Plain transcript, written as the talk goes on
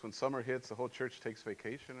When summer hits, the whole church takes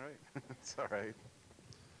vacation, right? It's all right.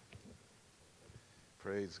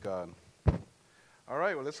 Praise God. All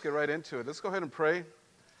right, well, let's get right into it. Let's go ahead and pray.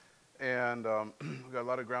 And we've got a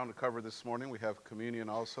lot of ground to cover this morning. We have communion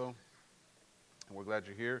also. And we're glad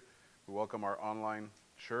you're here. We welcome our online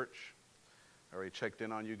church. I already checked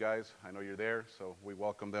in on you guys. I know you're there, so we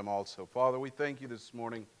welcome them also. Father, we thank you this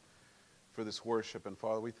morning for this worship. And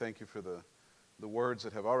Father, we thank you for the words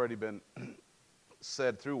that have already been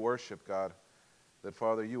said through worship, God, that,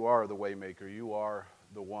 Father, you are the way maker. You are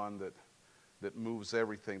the one that moves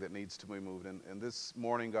everything that needs to be moved. And this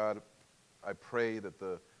morning, God, I pray that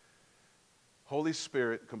the Holy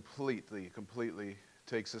Spirit completely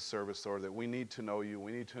takes this service, Lord, that we need to know you.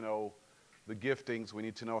 We need to know the giftings. We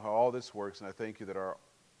need to know how all this works. And I thank you that our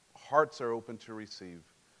hearts are open to receive.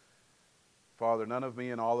 Father, none of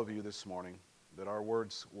me and all of you this morning, that our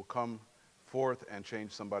words will come forth and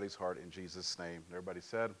change somebody's heart in Jesus' name. Everybody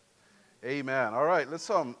said, amen. All right,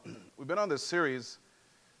 let's we've been on this series.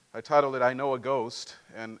 I titled it, I Know a Ghost,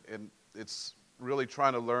 and it's really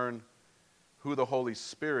trying to learn who the Holy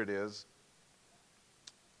Spirit is.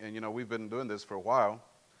 And, you know, we've been doing this for a while.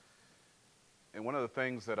 And one of the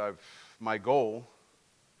things that my goal,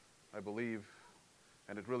 I believe,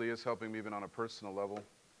 and it really is helping me even on a personal level,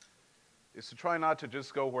 is to try not to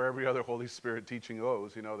just go where every other Holy Spirit teaching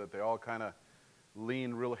goes, you know, that they all kind of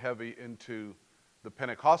lean real heavy into the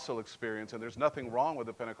Pentecostal experience. And there's nothing wrong with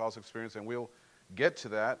the Pentecostal experience, and we'll get to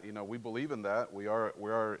that. You know, we believe in that.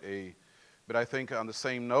 But I think on the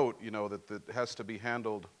same note, you know, that has to be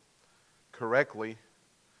handled correctly.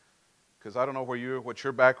 Because I don't know what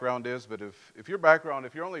your background is, but if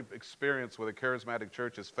your only experience with a charismatic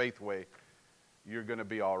church is Faithway, you're going to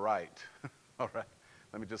be all right. All right.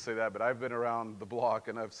 Let me just say that. But I've been around the block,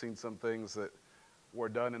 and I've seen some things that were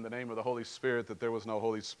done in the name of the Holy Spirit that there was no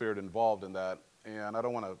Holy Spirit involved in that. And I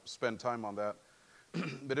don't want to spend time on that.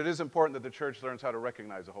 But it is important that the church learns how to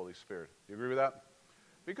recognize the Holy Spirit. Do you agree with that?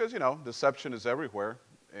 Because, you know, deception is everywhere.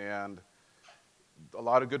 And a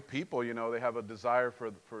lot of good people, you know, they have a desire for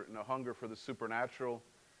a hunger for the supernatural,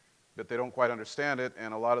 but they don't quite understand it.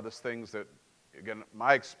 And a lot of the things that, again,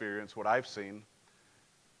 my experience, what I've seen,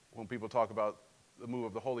 when people talk about the move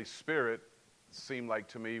of the Holy Spirit, seemed like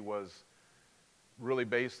to me was really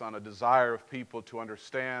based on a desire of people to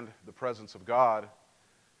understand the presence of God,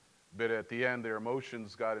 but at the end their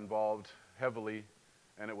emotions got involved heavily,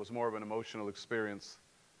 and it was more of an emotional experience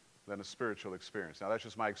than a spiritual experience. Now that's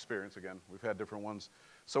just my experience. Again, we've had different ones.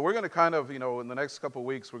 So we're going to kind of, you know, in the next couple of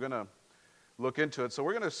weeks, we're going to look into it. So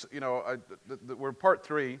we're going to, you know, we're part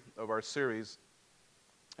 3 of our series,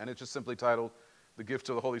 and it's just simply titled The Gift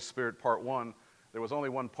of the Holy Spirit, Part 1. There was only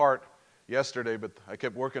one part yesterday, but I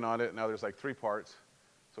kept working on it, and now there's like 3 parts.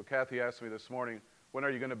 So Kathy asked me this morning, when are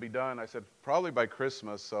you going to be done? I said, probably by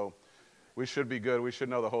Christmas, so we should be good. We should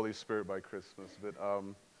know the Holy Spirit by Christmas. But,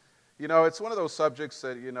 you know, it's one of those subjects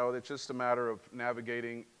that, you know, it's just a matter of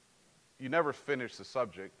navigating. You never finish the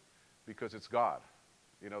subject because it's God.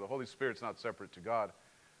 You know, the Holy Spirit's not separate to God.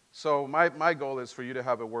 So my goal is for you to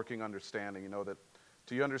have a working understanding, you know, that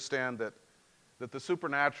you understand that the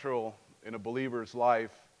supernatural in a believer's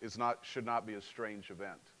life should not be a strange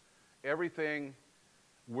event. Everything,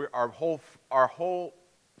 our whole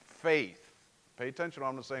faith, pay attention to what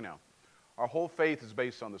I'm going to say now. Our whole faith is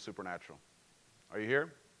based on the supernatural. Are you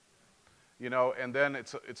here? You know, and then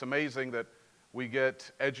it's amazing that we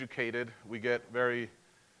get educated, we get very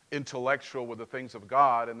intellectual with the things of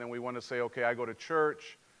God, and then we want to say, okay, I go to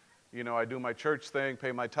church, you know, I do my church thing,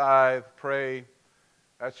 pay my tithe, pray,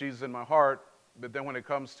 that's Jesus in my heart. But then when it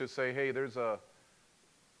comes to say, hey, there's the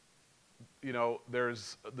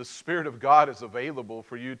Spirit of God is available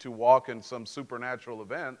for you to walk in some supernatural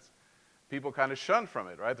events, people kind of shun from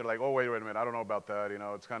it, right? They're like, oh, wait a minute, I don't know about that, you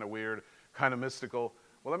know, it's kind of weird, kind of mystical.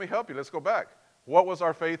 Well, let me help you. Let's go back. What was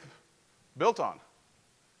our faith built on?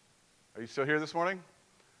 Are you still here this morning?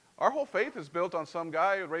 Our whole faith is built on some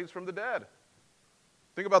guy raised from the dead.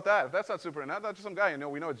 Think about that. If that's not supernatural, not just some guy, you know,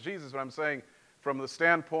 we know it's Jesus, but I'm saying from the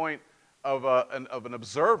standpoint of an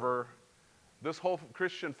observer, this whole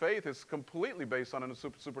Christian faith is completely based on a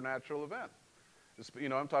supernatural event. You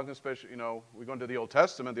know, I'm talking especially, you know, we go into the Old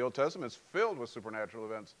Testament. The Old Testament is filled with supernatural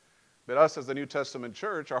events. But us as the New Testament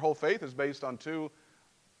church, our whole faith is based on 2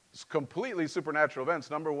 completely supernatural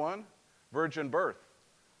events. Number 1, virgin birth.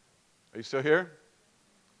 Are you still here?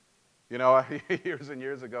 You know, years and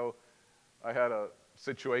years ago, I had a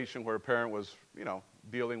situation where a parent was, you know,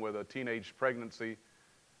 dealing with a teenage pregnancy,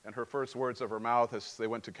 and her first words of her mouth as they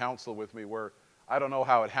went to counsel with me were, I don't know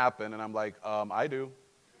how it happened. And I'm like, I do.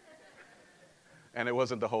 And it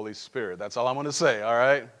wasn't the Holy Spirit. That's all I'm going to say, all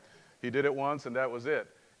right? He did it once, and that was it.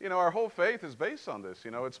 our whole faith is based on this.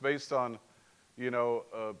 It's based on,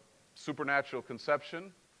 supernatural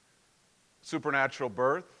conception, supernatural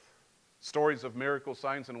birth, stories of miracles,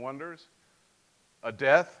 signs, and wonders, a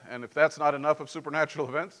death, and if that's not enough of supernatural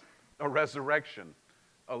events, a resurrection,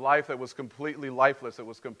 a life that was completely lifeless, that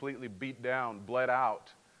was completely beat down, bled out,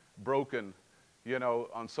 broken,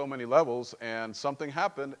 on so many levels, and something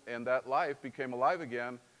happened, and that life became alive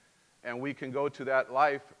again, and we can go to that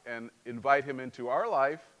life and invite him into our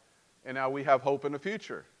life, and now we have hope in the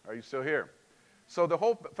future. Are you still here? So the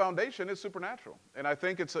whole foundation is supernatural, and I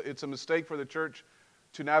think it's a mistake for the church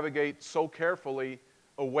to navigate so carefully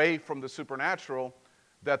away from the supernatural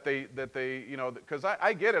that they because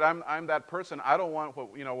I get it. I'm that person. I don't want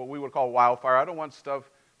what we would call wildfire. I don't want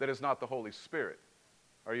stuff that is not the Holy Spirit.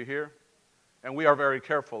 Are you here? And we are very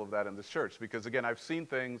careful of that in this church because, again, I've seen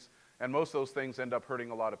things, and most of those things end up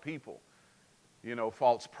hurting a lot of people.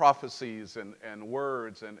 False prophecies and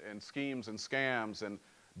words and schemes and scams and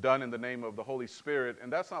done in the name of the Holy Spirit,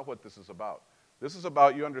 and that's not what this is about. This is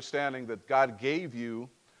about you understanding that God gave you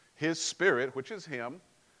his Spirit, which is him,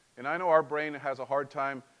 and I know our brain has a hard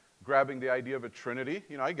time grabbing the idea of a Trinity.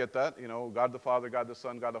 I get that, God the Father, God the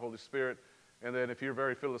Son, God the Holy Spirit, and then if you're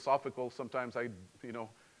very philosophical, sometimes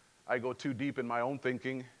I go too deep in my own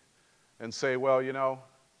thinking and say, well,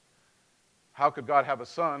 how could God have a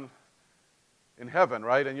son in heaven,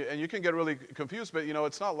 right? And you can get really confused, but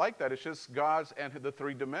it's not like that. It's just God's and the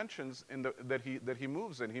three dimensions that he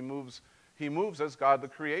moves in. He moves as God the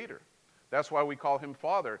Creator. That's why we call him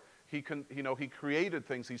Father. He created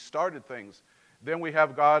things. He started things. Then we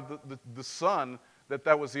have God the Son.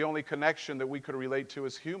 That was the only connection that we could relate to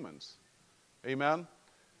as humans. Amen.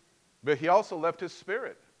 But he also left his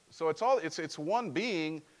Spirit. So it's one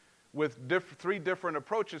being with three different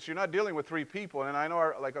approaches. You're not dealing with three people. And I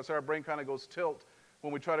know, like I said, our brain kind of goes tilt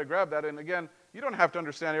when we try to grab that. And again, you don't have to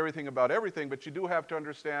understand everything about everything, but you do have to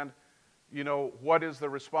understand, what is the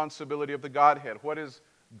responsibility of the Godhead? What is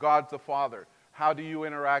God the Father? How do you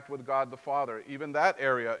interact with God the Father? Even that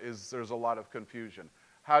area there's a lot of confusion.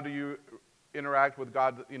 How do you interact with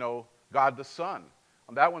God, God the Son?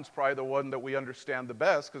 And that one's probably the one that we understand the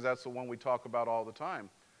best because that's the one we talk about all the time.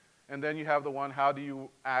 And then you have the one, how do you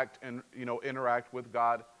act and interact with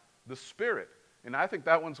God the Spirit? And I think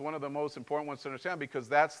that one's one of the most important ones to understand because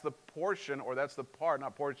that's the portion, or that's the part,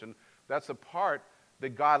 not portion, that's the part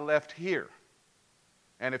that God left here.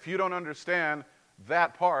 And if you don't understand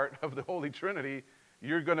that part of the Holy Trinity,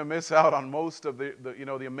 you're going to miss out on most of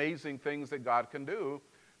the amazing things that God can do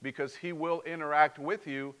because he will interact with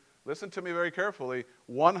you. Listen to me very carefully,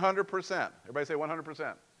 100%. Everybody say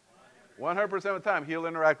 100%. 100% of the time, he'll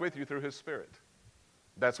interact with you through his Spirit.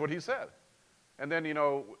 That's what he said. And then,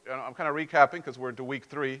 I'm kind of recapping because we're into week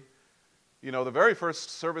 3. The very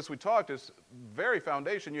first service we talked is very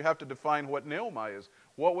foundation. You have to define what pneuma is.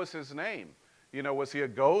 What was his name? Was he a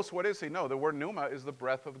ghost? What is he? No, the word pneuma is the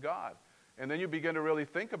breath of God. And then you begin to really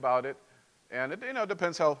think about it. And it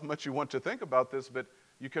depends how much you want to think about this, but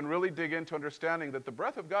you can really dig into understanding that the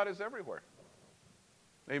breath of God is everywhere.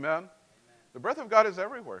 Amen? The breath of God is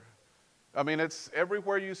everywhere. I mean, it's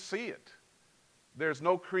everywhere you see it. There's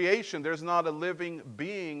no creation. There's not a living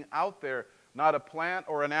being out there, not a plant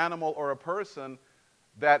or an animal or a person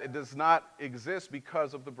that it does not exist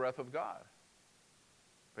because of the breath of God.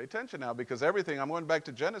 Pay attention now, because everything, I'm going back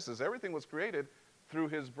to Genesis, everything was created through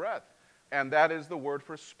his breath. And that is the word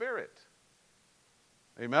for spirit.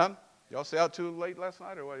 Amen? Y'all stay out too late last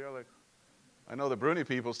night or what? You're like, I know the Bruni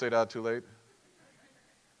people stayed out too late.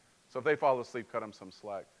 So if they fall asleep, cut them some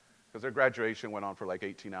slack. Because their graduation went on for like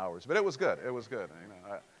 18 hours. But it was good. It was good.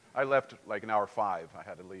 I left like an hour 5. I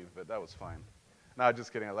had to leave, but that was fine. No,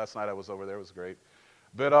 just kidding. Last night I was over there. It was great.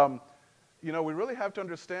 But, we really have to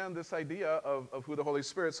understand this idea of who the Holy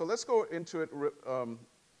Spirit. So let's go into it.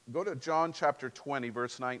 Go to John chapter 20,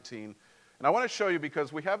 verse 19. And I want to show you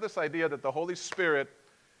because we have this idea that the Holy Spirit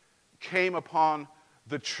came upon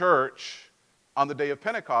the church on the day of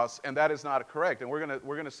Pentecost, and that is not correct. And we're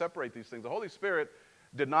going to separate these things. The Holy Spirit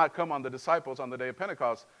did not come on the disciples on the day of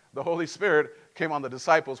Pentecost. The Holy Spirit came on the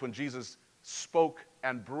disciples when Jesus spoke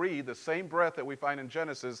and breathed. The same breath that we find in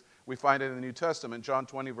Genesis, we find it in the New Testament, John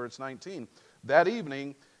 20, verse 19. That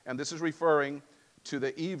evening, and this is referring to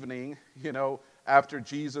the evening, after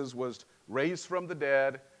Jesus was raised from the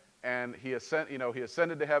dead, and he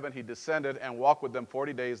ascended to heaven, he descended and walked with them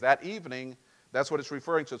 40 days. That evening, that's what it's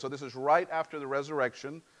referring to. So this is right after the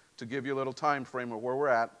resurrection, to give you a little time frame of where we're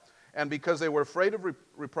at. And because they were afraid of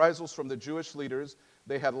reprisals from the Jewish leaders,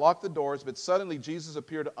 they had locked the doors, but suddenly Jesus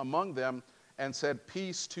appeared among them and said,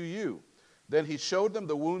 "Peace to you." Then he showed them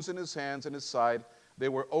the wounds in his hands and his side. They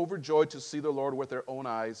were overjoyed to see the Lord with their own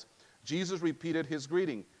eyes. Jesus repeated his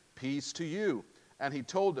greeting, "Peace to you." And he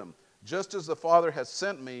told them, "Just as the Father has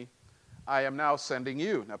sent me, I am now sending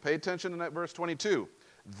you." Now pay attention to that verse 22.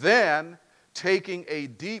 Then, taking a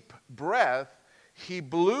deep breath, he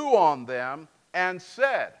blew on them and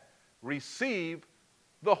said, "Receive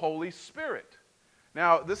the Holy Spirit."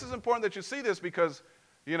 Now, this is important that you see this because,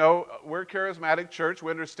 we're a charismatic church.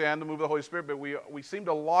 We understand the move of the Holy Spirit, but we seem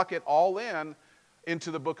to lock it all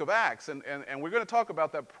into the book of Acts. And we're going to talk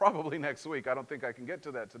about that probably next week. I don't think I can get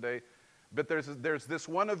to that today. But there's this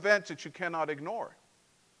one event that you cannot ignore.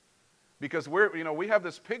 Because we have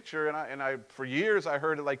this picture, and I for years I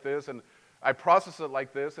heard it like this, and I processed it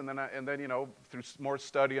like this, and then through more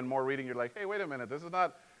study and more reading, you're like, hey, wait a minute, this is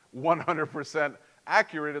not 100%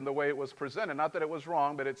 accurate in the way it was presented. Not that it was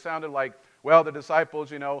wrong, but it sounded like, well, the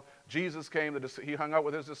disciples, Jesus came, he hung out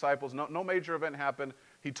with his disciples, no major event happened.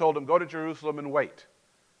 He told them, go to Jerusalem and wait.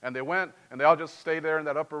 And they went, and they all just stayed there in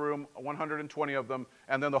that upper room, 120 of them,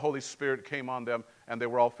 and then the Holy Spirit came on them, and they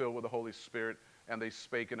were all filled with the Holy Spirit, and they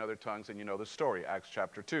spake in other tongues, and you know the story, Acts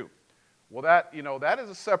chapter 2. Well, that is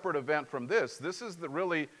a separate event from this. This is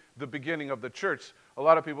really the beginning of the church. A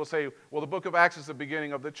lot of people say, well, the book of Acts is the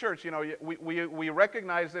beginning of the church. We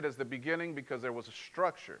recognize it as the beginning because there was a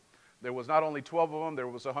structure. There was not only 12 of them, there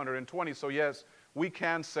was 120. So yes, we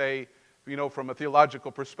can say, from a theological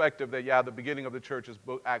perspective that, the beginning of the church is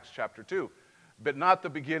Acts chapter 2, but not the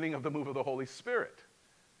beginning of the move of the Holy Spirit.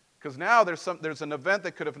 Because now there's an event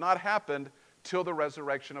that could have not happened till the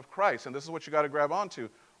resurrection of Christ. And this is what you got to grab onto.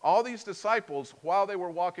 All these disciples, while they were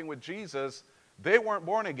walking with Jesus, they weren't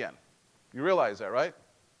born again. You realize that, right?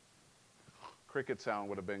 Cricket sound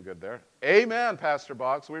would have been good there. Amen, Pastor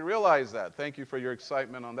Box. We realize that. Thank you for your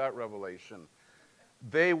excitement on that revelation.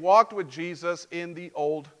 They walked with Jesus in the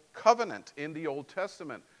Old Covenant, in the Old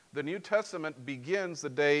Testament. The New Testament begins the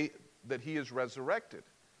day that he is resurrected.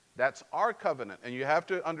 That's our covenant. And you have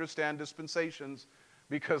to understand dispensations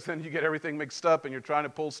because then you get everything mixed up and you're trying to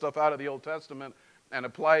pull stuff out of the Old Testament and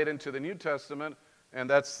apply it into the New Testament. And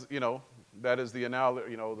that's, that is the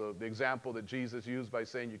analogy, the example that Jesus used by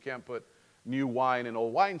saying you can't put new wine in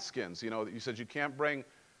old wineskins. He said you can't bring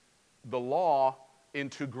the law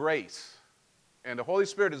into grace. And the Holy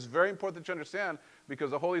Spirit is very important that you understand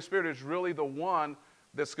because the Holy Spirit is really the one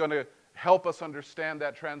that's going to help us understand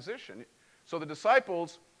that transition. So the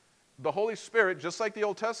disciples, the Holy Spirit, just like the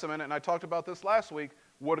Old Testament, and I talked about this last week,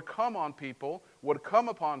 would come upon people.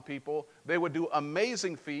 They would do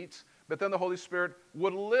amazing feats, but then the Holy Spirit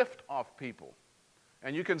would lift off people.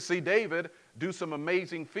 And you can see David do some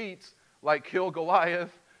amazing feats like kill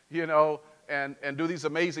Goliath, and do these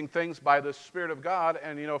amazing things by the Spirit of God.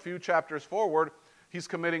 And, a few chapters forward, he's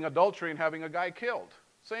committing adultery and having a guy killed.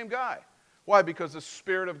 Same guy. Why? Because the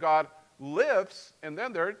Spirit of God lifts, and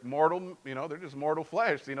then they're mortal, they're just mortal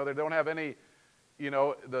flesh. They don't have any,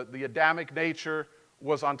 the Adamic nature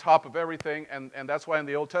was on top of everything. And that's why in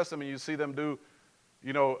the Old Testament you see them do,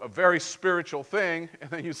 a very spiritual thing,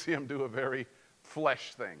 and then you see them do a very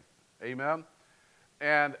flesh thing. Amen?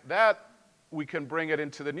 And that, we can bring it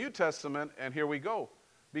into the New Testament, and here we go.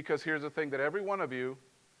 Because here's the thing that every one of you,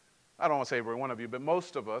 I don't want to say every one of you, but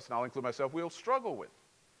most of us, and I'll include myself, we'll struggle with.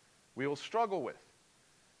 We will struggle with.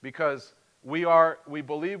 Because we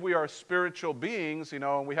believe we are spiritual beings,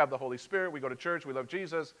 and we have the Holy Spirit, we go to church, we love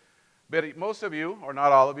Jesus. But most of you, or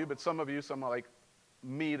not all of you, but some of you, some like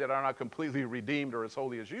me that are not completely redeemed or as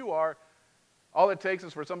holy as you are, all it takes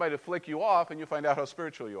is for somebody to flick you off and you find out how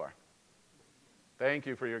spiritual you are. Thank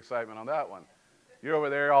you for your excitement on that one. You're over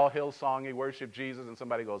there all Hillsongy, worship Jesus, and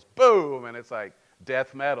somebody goes, boom, and it's like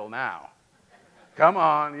death metal now. Come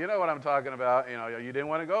on, you know what I'm talking about. You didn't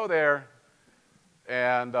want to go there.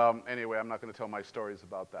 And anyway, I'm not going to tell my stories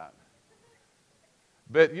about that.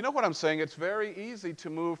 But you know what I'm saying? It's very easy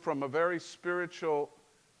to move from a very spiritual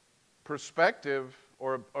perspective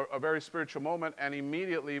or a very spiritual moment and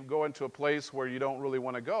immediately go into a place where you don't really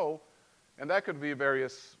want to go. And that could be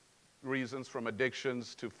various reasons, from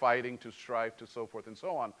addictions to fighting to strife to so forth and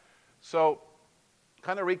so on. So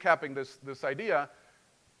kind of recapping this idea,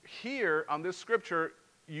 here on this scripture,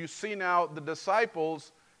 you see now the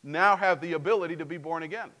disciples now have the ability to be born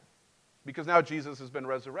again because now Jesus has been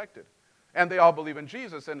resurrected. And they all believe in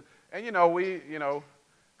Jesus. And we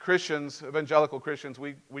Christians, evangelical Christians,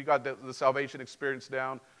 we got the salvation experience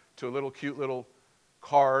down to a little cute little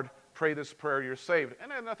card. Pray this prayer, you're saved. And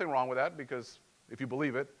there's nothing wrong with that because if you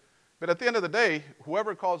believe it. But at the end of the day,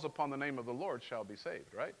 whoever calls upon the name of the Lord shall be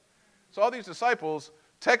saved, right? So all these disciples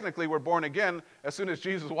technically were born again as soon as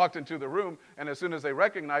Jesus walked into the room, and as soon as they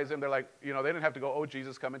recognized him, they're like, they didn't have to go, oh,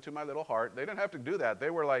 Jesus, come into my little heart. They didn't have to do that. They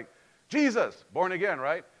were like, Jesus, born again,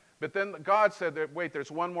 right? But then God said, that, wait,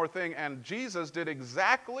 there's one more thing. And Jesus did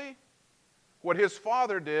exactly what his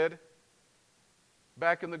Father did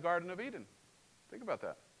back in the Garden of Eden. Think about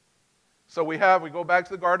that. So we go back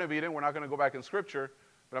to the Garden of Eden. We're not going to go back in Scripture,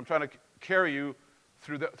 but I'm trying to carry you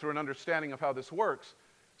through an understanding of how this works.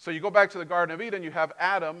 So you go back to the Garden of Eden, you have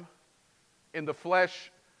Adam in the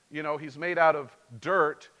flesh. You know, he's made out of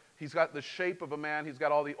dirt. He's got the shape of a man. He's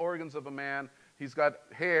got all the organs of a man. He's got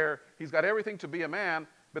hair. He's got everything to be a man,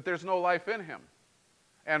 but there's no life in him.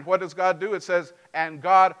 And what does God do? It says, and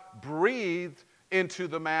God breathed into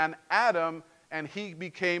the man Adam, and he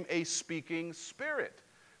became a speaking spirit.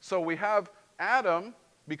 So we have Adam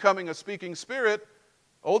becoming a speaking spirit,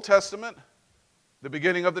 Old Testament, the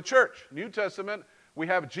beginning of the church. New Testament, we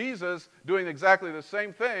have Jesus doing exactly the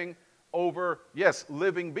same thing over, yes,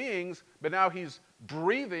 living beings, but now he's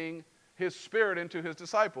breathing his spirit into his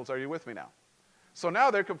disciples. Are you with me now? So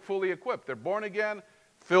now they're fully equipped. They're born again,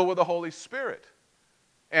 filled with the Holy Spirit.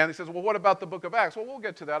 And he says, well, what about the book of Acts? Well, we'll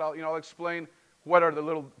get to that. I'll explain what are the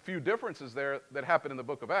little few differences there that happen in the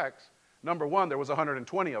book of Acts. Number one, there was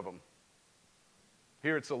 120 of them.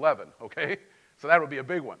 Here it's 11, okay? So that would be a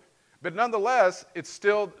big one. But nonetheless, it's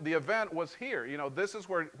still, the event was here. You know, this is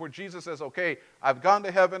where Jesus says, okay, I've gone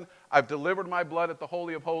to heaven. I've delivered my blood at the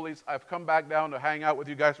Holy of Holies. I've come back down to hang out with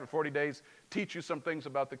you guys for 40 days, teach you some things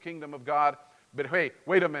about the kingdom of God. But hey,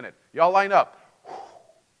 wait a minute. Y'all line up.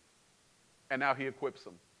 And now he equips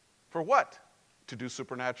them. For what? To do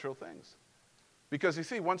supernatural things. Because you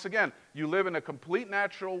see, once again, you live in a complete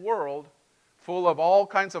natural world full of all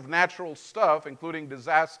kinds of natural stuff, including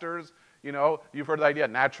disasters. You know, you've heard the idea,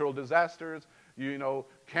 natural disasters, you know,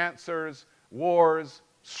 cancers, wars,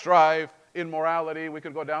 strife, immorality. We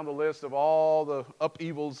could go down the list of all the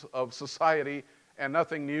upheavals of society, and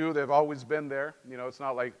nothing new. They've always been there. You know, it's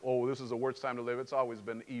not like, oh, this is the worst time to live. It's always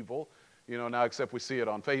been evil. You know, now except we see it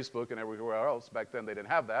on Facebook and everywhere else. Back then they didn't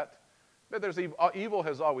have that. But there's evil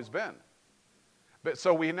has always been. But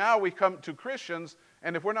so we come to Christians,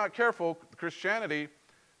 and if we're not careful, Christianity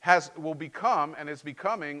will become, and is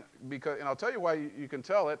becoming, and I'll tell you why you can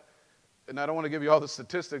tell it, and I don't want to give you all the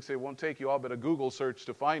statistics. It won't take you all but a Google search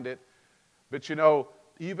to find it. But you know,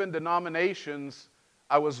 even denominations,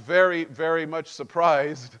 I was very, very much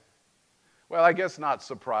surprised. Well, I guess not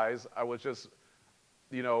surprised. I was just,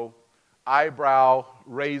 you know, eyebrow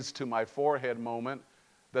raised to my forehead moment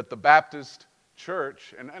that the Baptist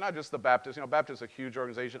church, and not just the Baptist, you know, Baptist is a huge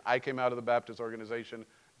organization. I came out of the Baptist organization.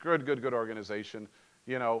 Good organization,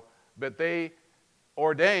 you know. But they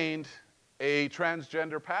ordained a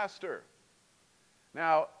transgender pastor.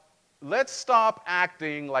 Now, let's stop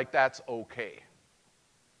acting like that's okay.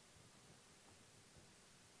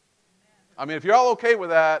 I mean, if you're all okay with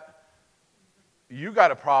that, you got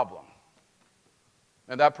a problem.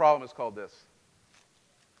 And that problem is called this.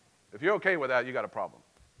 If you're okay with that, you got a problem.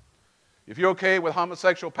 If you're okay with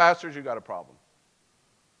homosexual pastors, you got a problem.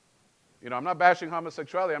 You know, I'm not bashing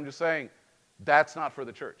homosexuality. I'm just saying that's not for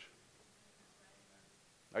the church.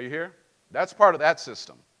 Are you here? That's part of that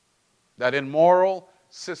system, that immoral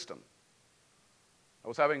system. I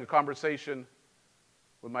was having a conversation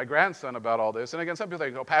with my grandson about all this. And again, some people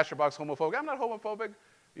think, oh, Pastor Bach's homophobic. I'm not homophobic.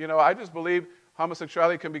 You know, I just believe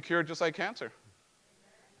homosexuality can be cured just like cancer.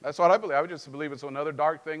 That's what I believe. I just believe it's another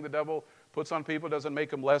dark thing the devil puts on people. Doesn't make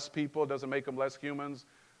them less people. Doesn't make them less humans.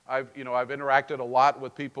 I've interacted a lot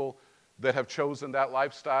with people that have chosen that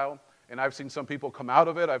lifestyle, and I've seen some people come out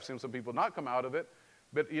of it. I've seen some people not come out of it.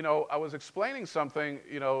 But, you know, I was explaining something,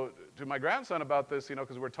 you know, to my grandson about this, you know,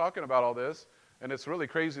 because we're talking about all this, and it's really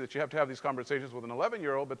crazy that you have to have these conversations with an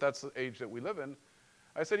 11-year-old, but that's the age that we live in.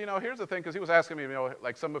 I said, you know, here's the thing, because he was asking me, you know,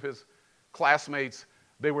 like some of his classmates,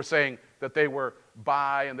 they were saying that they were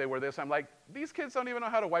bi and they were this. I'm like, these kids don't even know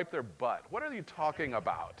how to wipe their butt. What are you talking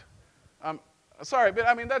about? Sorry, but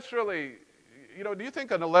I mean, that's really, you know, do you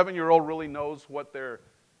think an 11-year-old really knows what their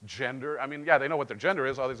gender, I mean, yeah, they know what their gender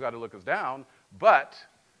is. All they've got to look is down. But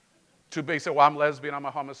to say, well, I'm lesbian, I'm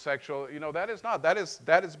a homosexual, you know, that is not. That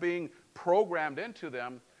is being programmed into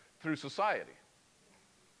them through society.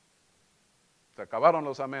 Se acabaron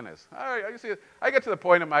los amenes. You see, I get to the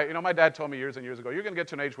point of my dad told me years and years ago, you're going to get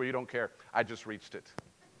to an age where you don't care. I just reached it.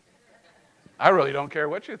 I really don't care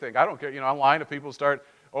what you think. I don't care. You know, online if people start,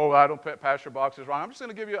 oh, I don't, Pastor Box is wrong. I'm just going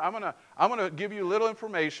to give you, I'm going to give you little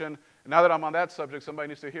information. Now that I'm on that subject, somebody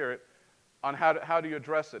needs to hear it, on how do you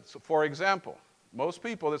address it. So, for example, most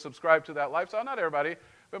people that subscribe to that lifestyle, not everybody,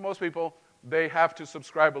 but most people, they have to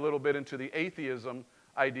subscribe a little bit into the atheism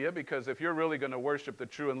idea, because if you're really going to worship the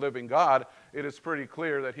true and living God, it is pretty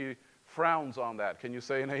clear that he frowns on that. Can you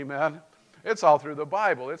say an amen? It's all through the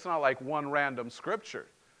Bible. It's not like one random scripture.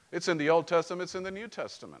 It's in the Old Testament, it's in the New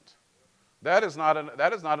Testament. That is not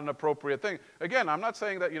an appropriate thing. Again, I'm not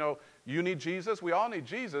saying that, you need Jesus. We all need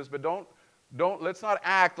Jesus, but let's not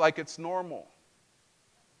act like it's normal.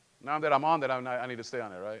 Now that I'm on that, I need to stay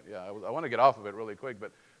on it, right? Yeah, I want to get off of it really quick.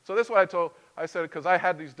 But so this is what I said, because I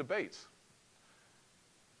had these debates.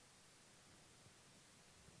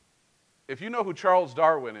 If you know who Charles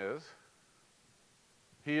Darwin is,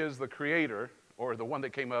 he is the creator, or the one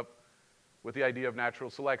that came up with the idea of natural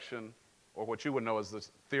selection, or what you would know as the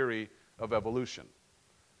theory of evolution.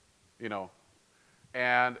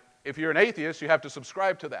 And if you're an atheist, you have to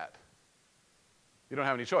subscribe to that. You don't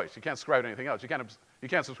have any choice. You can't subscribe to anything else. You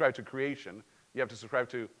can't subscribe to creation. You have to subscribe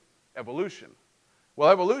to evolution. Well,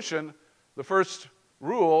 evolution, the first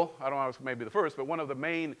rule, I don't know if maybe the first, but one of the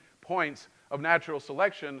main points of natural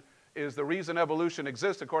selection is the reason evolution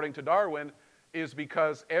exists, according to Darwin, is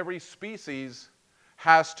because every species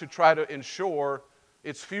has to try to ensure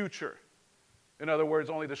its future. In other words,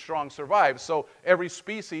 only the strong survive. So every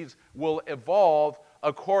species will evolve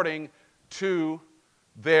according to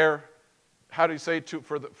their, for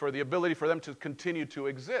the ability for them to continue to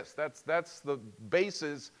exist. That's the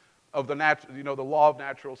basis of the law of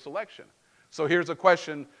natural selection. So here's a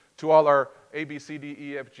question to all our A, B, C, D,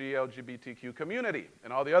 E, F, G, LGBTQ community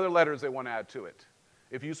and all the other letters they want to add to it.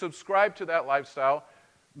 If you subscribe to that lifestyle,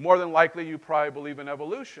 more than likely you probably believe in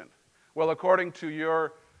evolution. Well, according to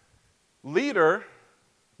your leader,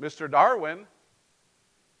 Mr. Darwin,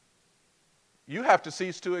 you have to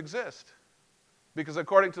cease to exist. Because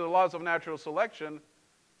according to the laws of natural selection,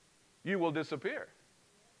 you will disappear.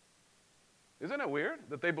 Isn't it weird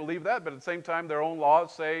that they believe that, but at the same time their own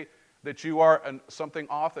laws say that you are something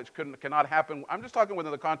off that cannot happen? I'm just talking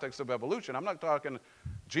within the context of evolution. I'm not talking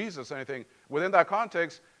Jesus or anything. Within that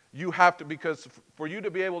context, you have to, because for you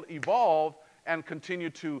to be able to evolve and continue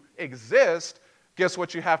to exist, guess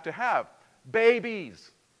what you have to have?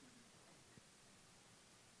 Babies.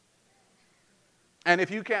 And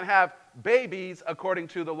if you can't have babies, according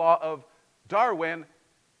to the law of Darwin,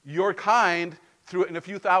 your kind, in a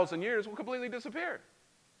few thousand years, will completely disappear.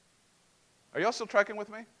 Are y'all still tracking with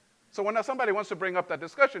me? So when somebody wants to bring up that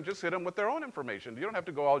discussion, just hit them with their own information. You don't have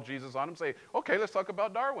to go all Jesus on them. Say, okay, let's talk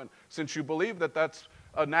about Darwin. Since you believe that that's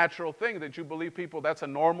a natural thing, that you believe that's a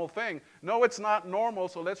normal thing. No, it's not normal,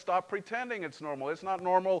 so let's stop pretending it's normal. It's not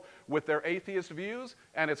normal with their atheist views,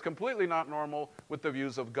 and it's completely not normal with the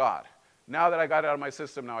views of God. Now that I got it out of my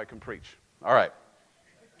system, now I can preach. All right.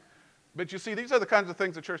 But you see, these are the kinds of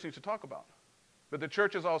things the church needs to talk about. But the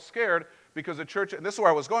church is all scared because the church, and this is where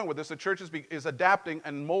I was going with this, the church is adapting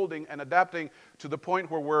and molding and adapting to the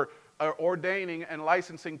point where we're ordaining and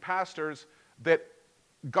licensing pastors that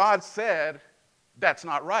God said that's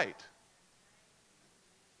not right.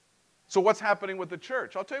 So what's happening with the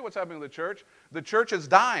church? I'll tell you what's happening with the church. The church is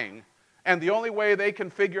dying, and the only way they can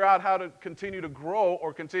figure out how to continue to grow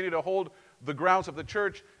or continue to hold the grounds of the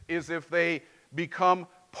church is if they become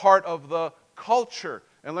part of the culture.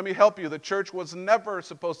 And let me help you, the church was never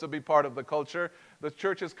supposed to be part of the culture. The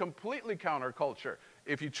church is completely counterculture,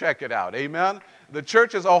 if you check it out. Amen? The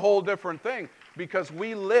church is a whole different thing because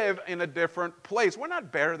we live in a different place. We're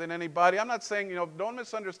not better than anybody. I'm not saying, don't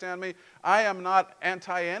misunderstand me. I am not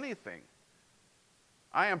anti-anything.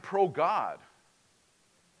 I am pro-God.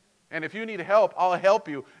 And if you need help, I'll help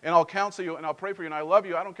you, and I'll counsel you, and I'll pray for you, and I love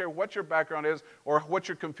you. I don't care what your background is or what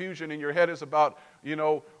your confusion in your head is about,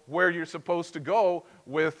 where you're supposed to go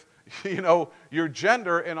with, your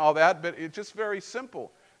gender and all that, but it's just very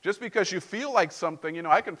simple. Just because you feel like something,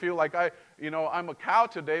 I can feel like I'm a cow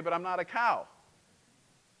today, but I'm not a cow.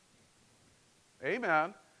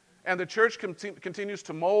 Amen. And the church continues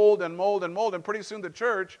to mold and mold and mold, and pretty soon the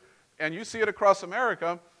church, and you see it across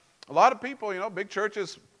America, a lot of people, big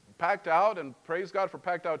churches packed out, and praise God for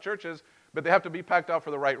packed out churches, but they have to be packed out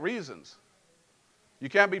for the right reasons. You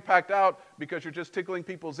can't be packed out because you're just tickling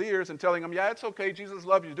people's ears and telling them, yeah, it's okay, Jesus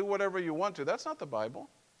loves you, do whatever you want to. That's not the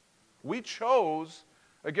Bible. We chose,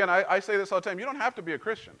 again, I say this all the time, you don't have to be a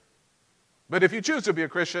Christian. But if you choose to be a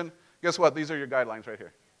Christian, guess what? These are your guidelines right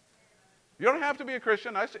here. You don't have to be a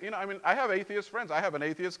Christian. I have atheist friends. I have an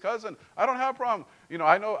atheist cousin. I don't have a problem.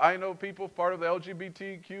 I know people part of the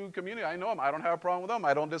LGBTQ community. I know them. I don't have a problem with them.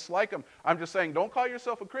 I don't dislike them. I'm just saying, don't call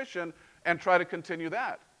yourself a Christian and try to continue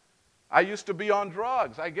that. I used to be on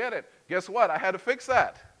drugs. I get it. Guess what? I had to fix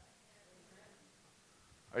that.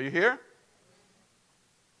 Are you here?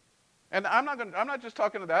 And I'm not just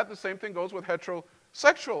talking to that. The same thing goes with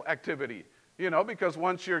heterosexual activity. Because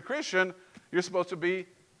once you're a Christian, you're supposed to be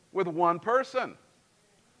with one person.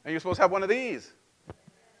 And you're supposed to have one of these.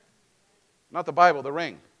 Not the Bible, the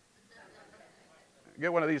ring.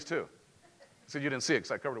 Get one of these too. So you didn't see it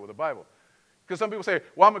because I covered it with the Bible. Because some people say,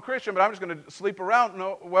 well, I'm a Christian, but I'm just going to sleep around.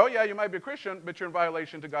 No, well, yeah, you might be a Christian, but you're in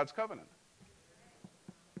violation to God's covenant.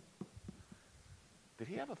 Did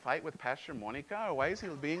he have a fight with Pastor Monica? Or why is he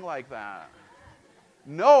being like that?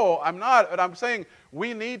 No, I'm not. But I'm saying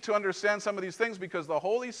we need to understand some of these things because the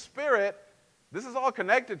Holy Spirit, this is all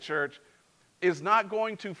connected, church, is not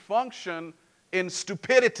going to function in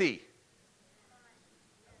stupidity.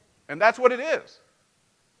 And that's what it is.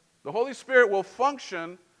 The Holy Spirit will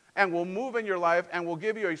function and will move in your life and will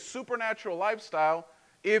give you a supernatural lifestyle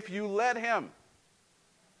if you let him.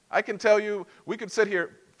 I can tell you, we could sit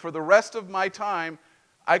here for the rest of my time.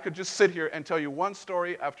 I could just sit here and tell you one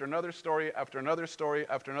story after another story after another story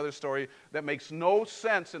after another story that makes no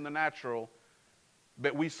sense in the natural,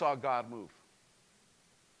 but we saw God move.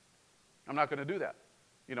 I'm not going to do that.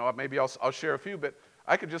 You know, maybe I'll share a few, but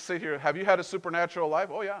I could just sit here. Have you had a supernatural life?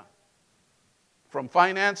 Oh, yeah. From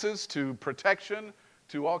finances to protection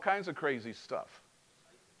to all kinds of crazy stuff.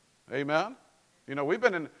 Amen? You know, we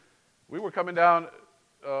were coming down,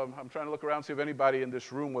 I'm trying to look around, see if anybody in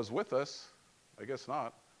this room was with us. I guess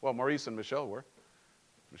not. Well, Maurice and Michelle were.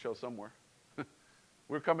 Michelle somewhere. We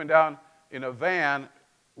were coming down in a van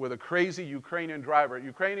with a crazy Ukrainian driver.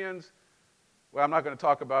 Ukrainians, well, I'm not going to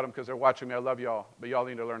talk about them because they're watching me. I love y'all, but y'all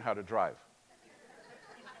need to learn how to drive.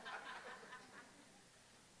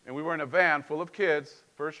 And we were in a van full of kids,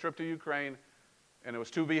 first trip to Ukraine, and it was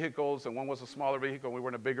 2 vehicles, and one was a smaller vehicle, and we were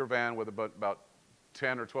in a bigger van with about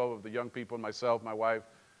 10 or 12 of the young people, myself, my wife,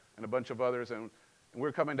 and a bunch of others, and we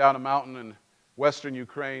were coming down a mountain in western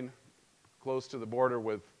Ukraine, close to the border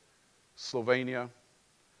with Slovenia,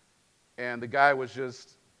 and the guy was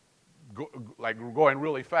just going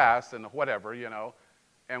really fast and whatever, you know,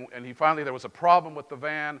 and he finally, there was a problem with the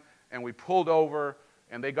van, and we pulled over,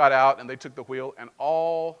 and they got out, and they took the wheel, and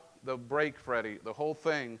all the brake, Freddie, the whole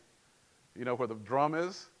thing, you know, where the drum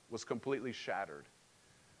is, was completely shattered.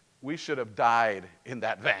 We should have died in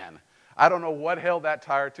that van. I don't know what held that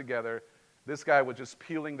tire together. This guy was just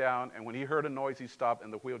peeling down, and when he heard a noise, he stopped,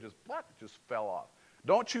 and the wheel just fell off.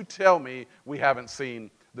 Don't you tell me we haven't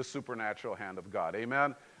seen the supernatural hand of God.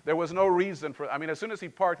 Amen? There was no reason for, as soon as he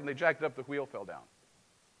parked and they jacked it up, the wheel fell down.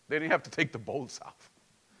 They didn't have to take the bolts off.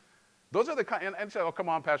 Those are the kind, and say, oh, come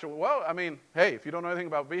on, Pastor. Well, hey, if you don't know anything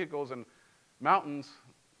about vehicles and mountains,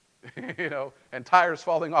 you know, and tires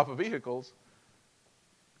falling off of vehicles,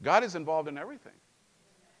 God is involved in everything.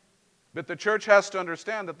 But the church has to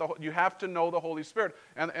understand that you have to know the Holy Spirit.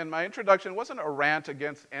 And my introduction wasn't a rant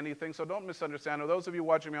against anything, so don't misunderstand. Or those of you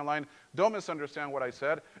watching me online, don't misunderstand what I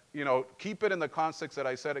said. You know, keep it in the context that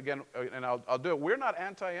I said again, and I'll do it. We're not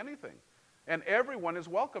anti-anything. And everyone is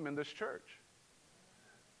welcome in this church.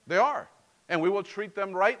 They are. And we will treat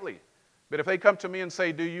them rightly. But if they come to me and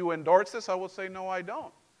say, do you endorse this? I will say, no, I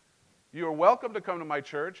don't. You are welcome to come to my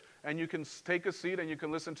church, and you can take a seat and you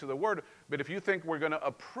can listen to the word. But if you think we're going to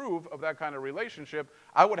approve of that kind of relationship,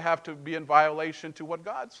 I would have to be in violation to what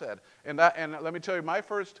God said. And let me tell you, my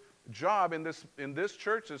first job in this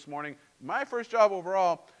church this morning, my first job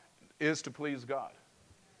overall is to please God.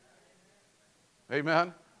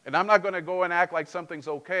 Amen? And I'm not going to go and act like something's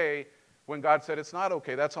okay when God said it's not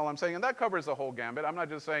okay. That's all I'm saying. And that covers the whole gambit. I'm not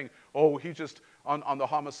just saying, oh, he's just on the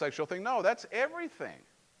homosexual thing. No, that's everything.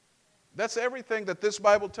 That's everything that this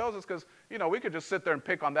Bible tells us, because, you know, we could just sit there and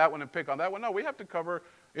pick on that one and pick on that one. No, we have to cover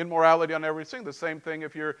immorality on everything. The same thing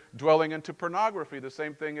if you're dwelling into pornography. The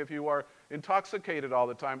same thing if you are intoxicated all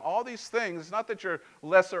the time. All these things, it's not that you're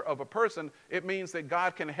lesser of a person. It means that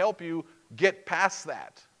God can help you get past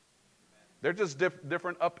that. They're just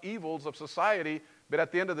different upheavals of society, but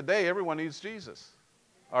at the end of the day, everyone needs Jesus.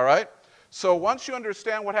 All right? So once you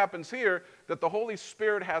understand what happens here, that the Holy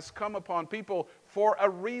Spirit has come upon people for a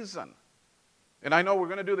reason. And I know we're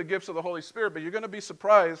going to do the gifts of the Holy Spirit, but you're going to be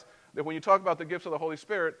surprised that when you talk about the gifts of the Holy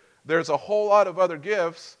Spirit, there's a whole lot of other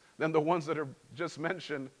gifts than the ones that are just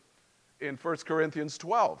mentioned in 1 Corinthians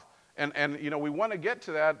 12. And you know, we want to get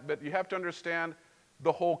to that, but you have to understand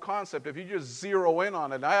the whole concept. If you just zero in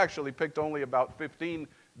on it, and I actually picked only about 15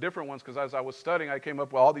 different ones, because as I was studying, I came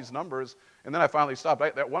up with all these numbers, and then I finally stopped.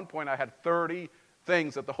 At one point, I had 30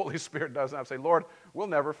 things that the Holy Spirit does, and I say, Lord, we'll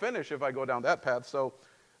never finish if I go down that path. So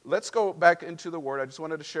let's go back into the Word. I just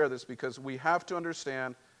wanted to share this because we have to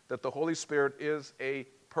understand that the Holy Spirit is a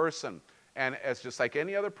person. And as just like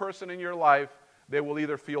any other person in your life, they will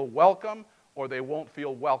either feel welcome or they won't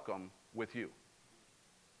feel welcome with you.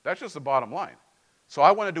 That's just the bottom line. So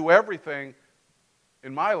I want to do everything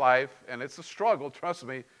in my life, and it's a struggle, trust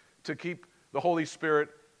me, to keep the Holy Spirit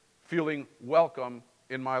feeling welcome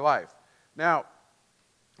in my life. Now,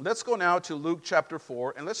 let's go now to Luke chapter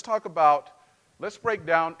 4, and let's break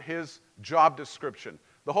down his job description.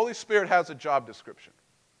 The Holy Spirit has a job description.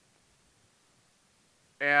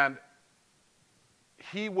 And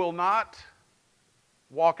he will not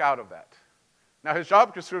walk out of that. Now, his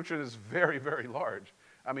job description is very, very large.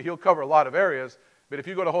 I mean, he'll cover a lot of areas, but if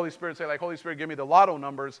you go to Holy Spirit and say, like, Holy Spirit, give me the lotto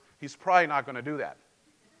numbers, he's probably not going to do that.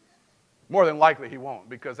 More than likely he won't,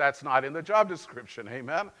 because that's not in the job description,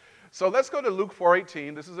 amen? So let's go to Luke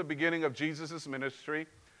 4:18. This is the beginning of Jesus' ministry,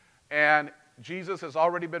 and Jesus has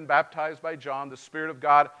already been baptized by John. The Spirit of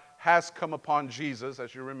God has come upon Jesus,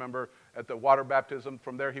 as you remember, at the water baptism.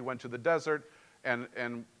 From there he went to the desert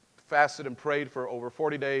and fasted and prayed for over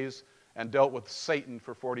 40 days and dealt with Satan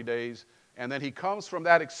for 40 days. And then he comes from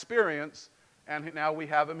that experience, and now we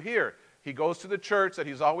have him here. He goes to the church that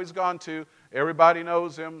he's always gone to. Everybody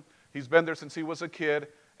knows him. He's been there since he was a kid.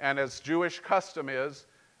 And as Jewish custom is,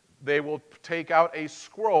 they will take out a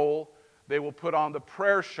scroll. They will put on the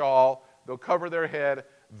prayer shawl. They'll cover their head.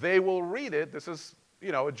 They will read it. This is,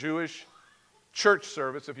 a Jewish church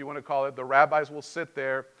service, if you want to call it. The rabbis will sit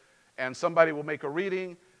there, and somebody will make a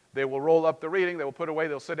reading. They will roll up the reading. They will put it away.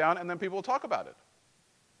 They'll sit down, and then people will talk about it.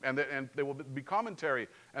 And there will be commentary,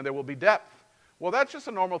 and there will be depth. Well, that's just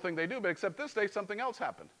a normal thing they do, but except this day, something else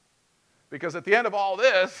happened. Because at the end of all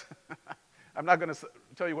this, I'm not going to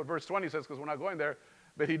tell you what verse 20 says because we're not going there,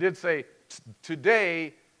 but he did say,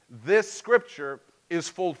 today, this scripture is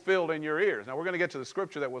fulfilled in your ears. Now, we're going to get to the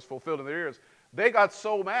scripture that was fulfilled in their ears. They got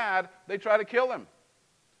so mad, they tried to kill him.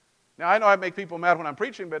 Now, I know I make people mad when I'm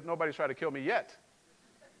preaching, but nobody's tried to kill me yet.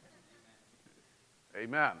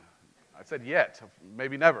 Amen. I said yet,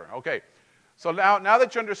 maybe never. Okay. So now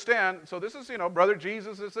that you understand, so this is, Brother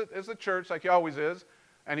Jesus is a church like he always is,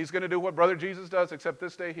 and he's going to do what Brother Jesus does, except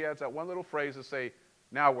this day he adds that one little phrase to say,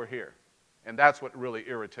 now we're here. And that's what really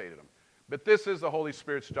irritated him. But this is the Holy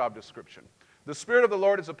Spirit's job description. The Spirit of the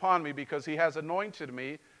Lord is upon me because he has anointed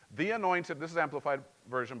me, the anointed, this is Amplified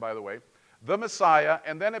Version, by the way, the Messiah,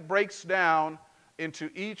 and then it breaks down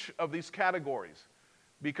into each of these categories.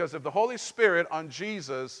 Because if the Holy Spirit on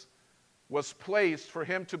Jesus was placed for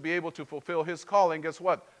him to be able to fulfill his calling, guess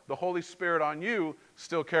what? The Holy Spirit on you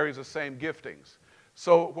still carries the same giftings.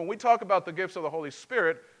 So when we talk about the gifts of the Holy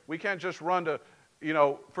Spirit, we can't just run to,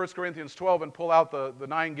 1 Corinthians 12 and pull out the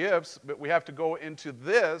 9 gifts, but we have to go into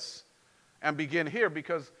this and begin here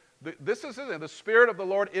because this is it. The Spirit of the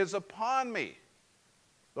Lord is upon me.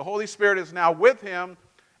 The Holy Spirit is now with him,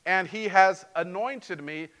 and he has anointed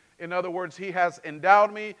me. In other words, he has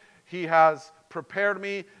endowed me, he has prepared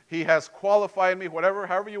me, he has qualified me,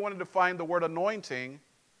 however you want to define the word anointing.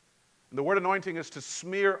 And the word anointing is to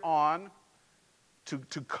smear on,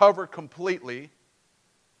 to cover completely.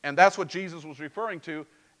 And that's what Jesus was referring to.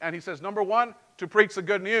 And he says, number one, to preach the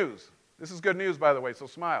good news. This is good news, by the way, so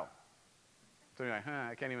smile. So you're like,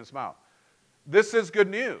 I can't even smile. This is good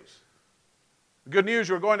news. Good news,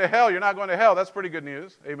 you're going to hell, you're not going to hell. That's pretty good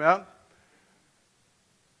news. Amen?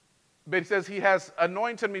 But he says he has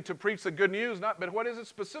anointed me to preach the good news, but what is it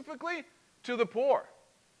specifically? To the poor.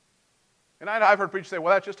 And I've heard preachers say,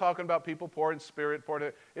 well, that's just talking about people poor in spirit.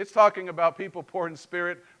 It's talking about people poor in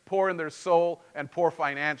spirit, poor in their soul, and poor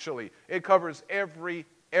financially. It covers every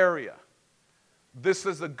area. This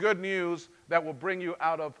is the good news that will bring you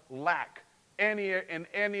out of lack in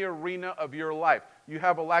any arena of your life. You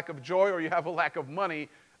have a lack of joy or you have a lack of money,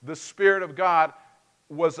 the Spirit of God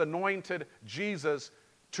was anointed Jesus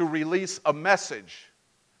to release a message,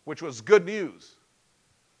 which was good news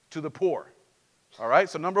to the poor. All right,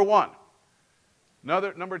 so number one.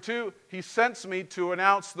 Number two, he sends me to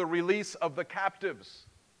announce the release of the captives.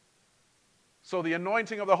 So the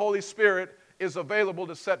anointing of the Holy Spirit is available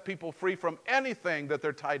to set people free from anything that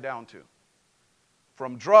they're tied down to.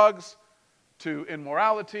 From drugs to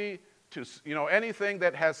immorality to anything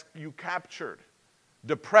that has you captured.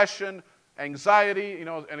 Depression, anxiety,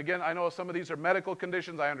 and again, I know some of these are medical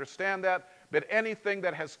conditions, I understand that, but anything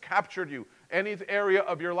that has captured you, any area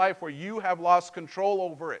of your life where you have lost control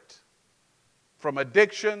over it, from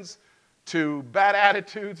addictions to bad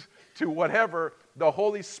attitudes to whatever, the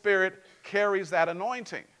Holy Spirit carries that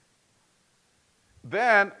anointing.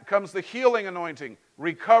 Then comes the healing anointing,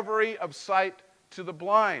 recovery of sight to the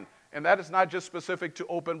blind. And that is not just specific to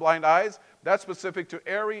open blind eyes, that's specific to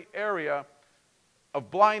every area of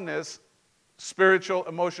blindness, spiritual,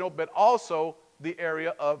 emotional, but also the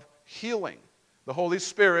area of healing. The Holy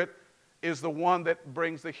Spirit is the one that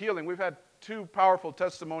brings the healing. We've had 2 powerful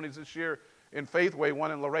testimonies this year in Faithway,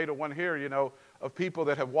 one in Laredo, one here, of people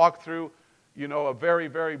that have walked through, a very,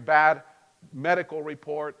 very bad medical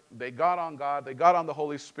report. They got on God, they got on the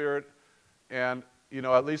Holy Spirit, and,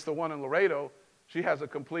 at least the one in Laredo, she has a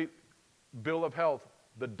complete bill of health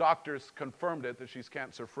the doctors confirmed it that she's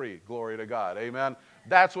cancer-free. Glory to God. Amen.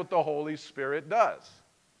 That's what the Holy Spirit does.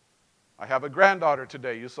 I have a granddaughter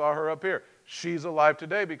today. You saw her up here. She's alive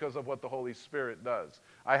today because of what the Holy Spirit does.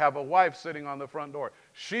 I have a wife sitting on the front door.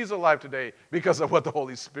 She's alive today because of what the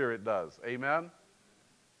Holy Spirit does. Amen?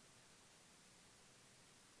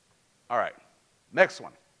 All right. Next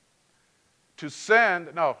one.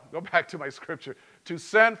 Go back to my scripture. To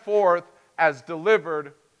send forth as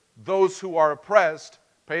delivered those who are oppressed.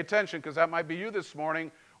 Pay attention, because that might be you this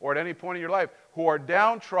morning or at any point in your life, who are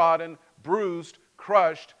downtrodden, bruised,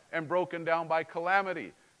 crushed, and broken down by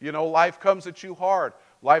calamity. You know, life comes at you hard.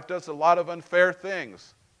 Life does a lot of unfair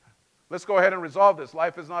things. Let's go ahead and resolve this.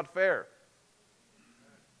 Life is not fair.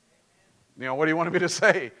 You know, what do you want me to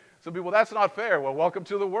say? Some people, that's not fair. Well, welcome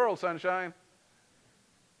to the world, sunshine.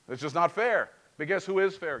 It's just not fair. But guess who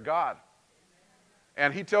is fair? God.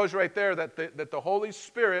 And he tells you right there that the Holy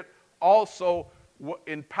Spirit also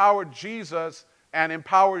empowered Jesus and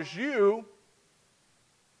empowers you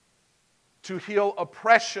to heal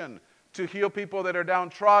oppression, to heal people that are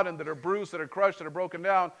downtrodden, that are bruised, that are crushed, that are broken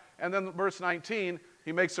down. And then verse 19,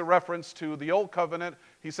 he makes a reference to the old covenant.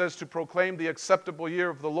 He says to proclaim the acceptable year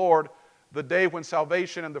of the Lord, the day when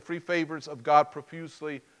salvation and the free favors of God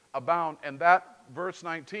profusely abound. And that verse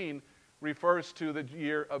 19 refers to the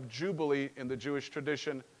year of Jubilee in the Jewish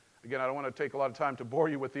tradition. Again, I don't want to take a lot of time to bore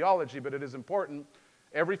you with theology, but it is important.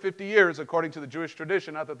 Every 50 years, according to the Jewish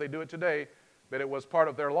tradition, not that they do it today, but it was part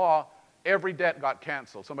of their law, every debt got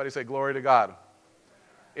canceled. Somebody say, glory to God.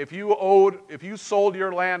 If you sold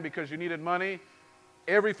your land because you needed money,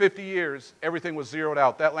 every 50 years, everything was zeroed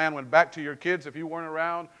out. That land went back to your kids if you weren't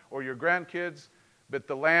around, or your grandkids, but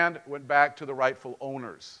the land went back to the rightful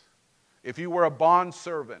owners. If you were a bond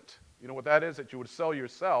servant, you know what that is? That you would sell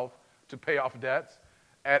yourself to pay off debts.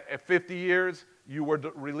 At 50 years, you were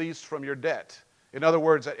released from your debt. In other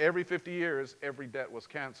words, at every 50 years, every debt was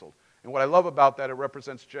canceled. And what I love about that, it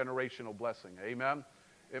represents generational blessing. Amen?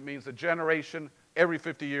 It means the generation, every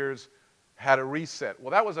 50 years, had a reset.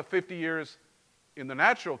 Well, that was a 50 years in the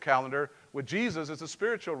natural calendar. With Jesus, it's a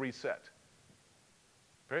spiritual reset.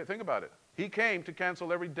 Think about it. He came to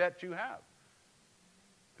cancel every debt you have.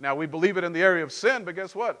 Now, we believe it in the area of sin, but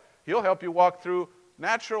guess what? He'll help you walk through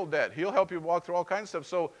natural debt. He'll help you walk through all kinds of stuff.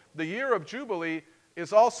 So the year of Jubilee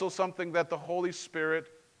is also something that the Holy Spirit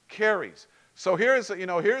carries. So here's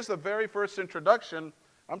the very first introduction.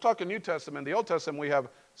 I'm talking New Testament. The Old Testament, we have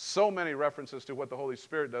so many references to what the Holy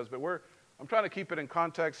Spirit does, but I'm trying to keep it in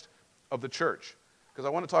context of the church, because I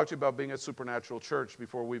want to talk to you about being a supernatural church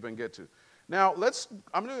before we even get to. Now,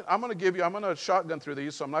 I'm going to shotgun through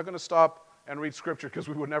these, so I'm not going to stop and read scripture because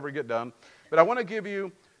we would never get done. But I want to give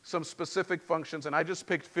you some specific functions, and I just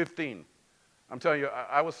picked 15. I'm telling you,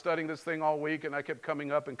 I was studying this thing all week, and I kept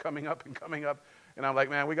coming up and coming up and coming up, and I'm like,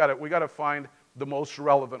 man, we got to find the most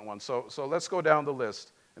relevant one. So let's go down the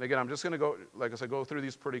list. And again, I'm just going to go, like I said, go through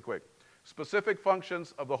these pretty quick. Specific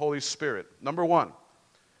functions of the Holy Spirit. Number one,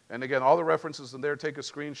 and again, all the references in there, take a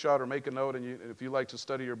screenshot or make a note, and if you like to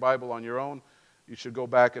study your Bible on your own, you should go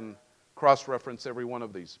back and cross-reference every one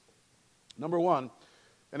of these. Number one,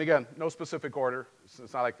 and again, no specific order.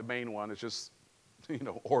 It's not like the main one. It's just,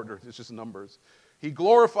 order. It's just numbers. He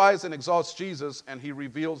glorifies and exalts Jesus, and he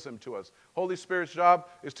reveals him to us. Holy Spirit's job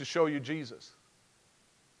is to show you Jesus.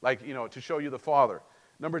 To show you the Father.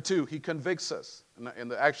 Number two, he convicts us.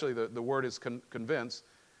 And actually, the word is convince.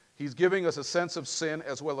 He's giving us a sense of sin,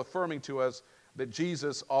 as well affirming to us that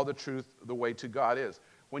Jesus, all the truth, the way to God is.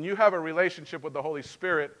 When you have a relationship with the Holy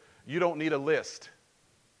Spirit, you don't need a list.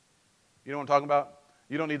 You know what I'm talking about?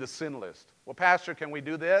 You don't need the sin list. Well, Pastor, can we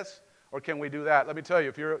do this or can we do that? Let me tell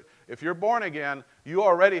you, if you're born again, you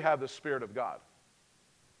already have the Spirit of God.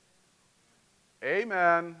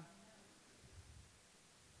 Amen.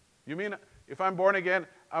 You mean if I'm born again,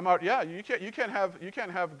 I'm out? Yeah, you can't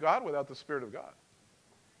have God without the Spirit of God.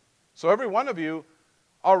 So every one of you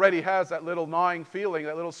already has that little gnawing feeling,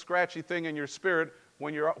 that little scratchy thing in your spirit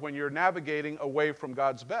when you're navigating away from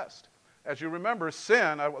God's best. As you remember,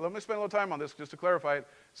 sin, let me spend a little time on this just to clarify it.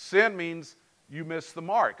 Sin means you miss the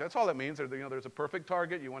mark. That's all it means. There's a perfect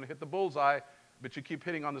target. You want to hit the bullseye, but you keep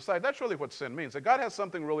hitting on the side. That's really what sin means. That God has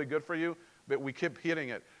something really good for you, but we keep hitting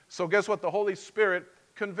it. So guess what? The Holy Spirit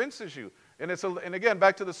convinces you. And again,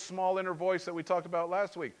 back to the small inner voice that we talked about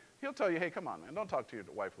last week. He'll tell you, hey, come on, man, don't talk to your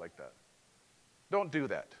wife like that. Don't do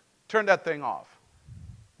that. Turn that thing off.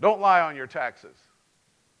 Don't lie on your taxes.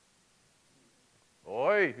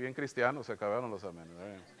 Hoy, bien cristianos, se acabaron los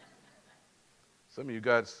amenes. Some of you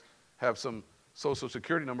guys have some social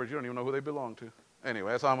security numbers. You don't even know who they belong to.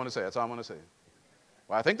 Anyway, that's all I'm going to say.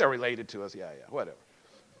 Well, I think they're related to us. Yeah, whatever.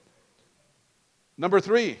 Number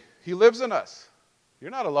 3, he lives in us.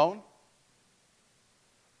 You're not alone.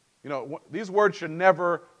 You know, these words should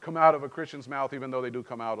never come out of a Christian's mouth, even though they do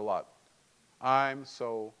come out a lot. I'm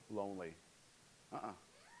so lonely.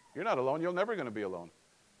 You're not alone. You're never going to be alone.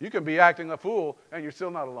 You can be acting a fool, and you're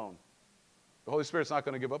still not alone. The Holy Spirit's not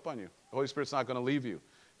going to give up on you. The Holy Spirit's not going to leave you.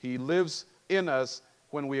 He lives in us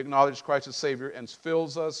when we acknowledge Christ as Savior and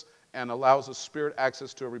fills us and allows the Spirit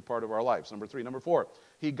access to every part of our lives. Number 3. Number 4,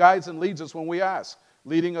 he guides and leads us when we ask,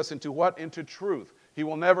 leading us into what? Into truth. He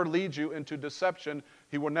will never lead you into deception.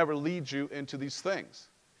 He will never lead you into these things.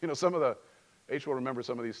 You know, H will remember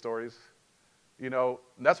some of these stories. You know,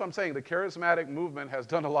 and that's what I'm saying. The charismatic movement has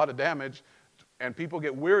done a lot of damage, and people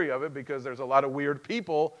get weary of it because there's a lot of weird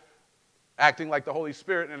people acting like the Holy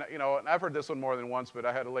Spirit. And, you know, and I've heard this one more than once, but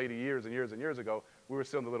I had a lady years and years and years ago. We were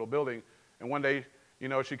still in the little building, and one day, you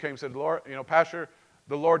know, she came and said, Lord, you know, Pastor,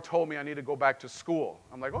 the Lord told me I need to go back to school.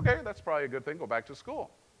 I'm like, okay, that's probably a good thing. Go back to school.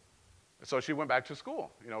 So she went back to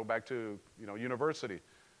school, you know, back to, you know, university.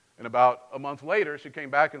 And about a month later, she came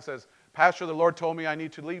back and says, Pastor, the Lord told me I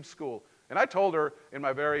need to leave school. And I told her in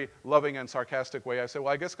my very loving and sarcastic way, I said,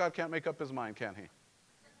 well, I guess God can't make up his mind, can he?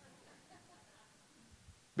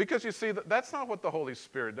 Because you see, that's not what the Holy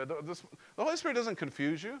Spirit does. The Holy Spirit doesn't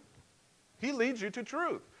confuse you. He leads you to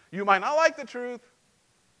truth. You might not like the truth,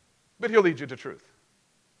 but he'll lead you to truth.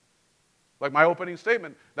 Like my opening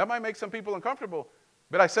statement, that might make some people uncomfortable,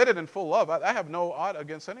 but I said it in full love. I have no odd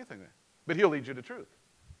against anything there. But he'll lead you to truth.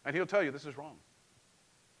 And he'll tell you this is wrong.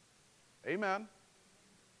 Amen.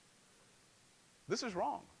 This is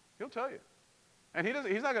wrong. He'll tell you. And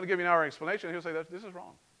he's not going to give you an hour explanation. He'll say, this is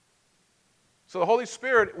wrong. So the Holy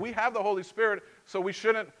Spirit, we have the Holy Spirit, so we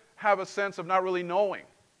shouldn't have a sense of not really knowing.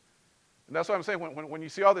 And that's what I'm saying. When you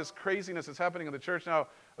see all this craziness that's happening in the church now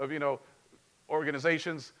of, you know,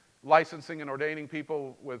 organizations licensing and ordaining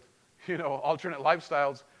people with, you know, alternate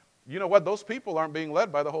lifestyles, you know what? Those people aren't being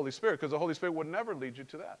led by the Holy Spirit, because the Holy Spirit would never lead you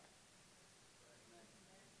to that.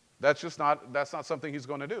 That's not something he's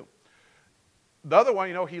going to do. The other one,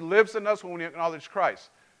 you know, he lives in us when we acknowledge Christ.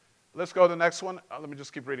 Let's go to the next one. Let me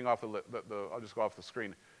just keep reading off I'll just go off the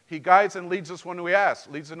screen. He guides and leads us when we ask,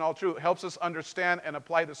 leads in all truth, helps us understand and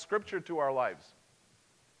apply the Scripture to our lives.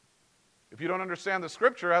 If you don't understand the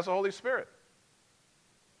Scripture, ask the Holy Spirit.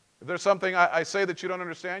 If there's something I say that you don't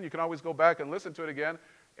understand, you can always go back and listen to it again.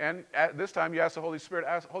 And at this time, you ask the Holy Spirit,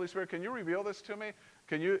 Holy Spirit, can you reveal this to me?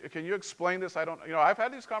 Can you explain this? I've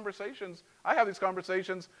had these conversations. I have these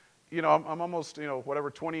conversations. You know, I'm almost,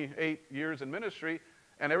 28 years in ministry.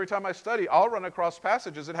 And every time I study, I'll run across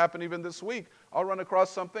passages. It happened even this week. I'll run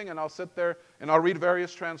across something, and I'll sit there, and I'll read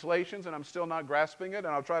various translations, and I'm still not grasping it, and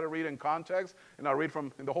I'll try to read in context, and I'll read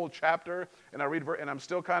from the whole chapter, and and I'm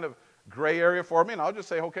still kind of gray area for me, and I'll just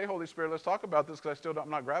say, okay, Holy Spirit, let's talk about this, because I'm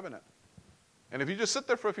not grabbing it. And if you just sit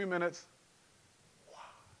there for a few minutes,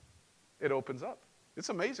 it opens up. It's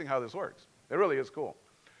amazing how this works. It really is cool.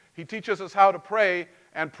 He teaches us how to pray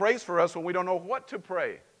and prays for us when we don't know what to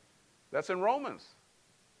pray. That's in Romans.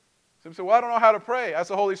 Some say, well, I don't know how to pray. Ask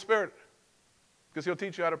the Holy Spirit, because he'll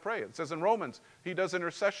teach you how to pray. It says in Romans, he does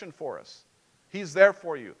intercession for us. He's there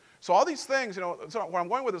for you. So all these things, so where I'm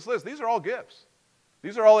going with this list, these are all gifts.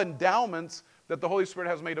 These are all endowments that the Holy Spirit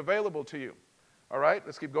has made available to you. All right,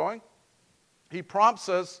 let's keep going. He prompts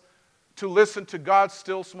us to listen to God's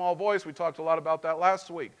still small voice. We talked a lot about that last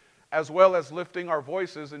week, as well as lifting our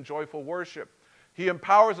voices in joyful worship. He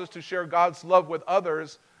empowers us to share God's love with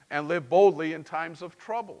others and live boldly in times of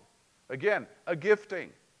trouble. Again, a gifting.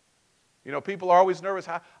 You know, people are always nervous.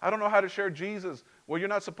 I don't know how to share Jesus. Well, you're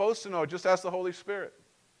not supposed to know. Just ask the Holy Spirit.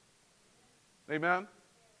 Amen?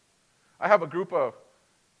 I have a group of,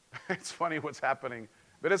 it's funny what's happening,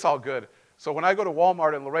 but it's all good. So when I go to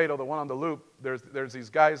Walmart in Laredo, the one on the loop, there's these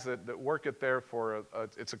guys that work it there for,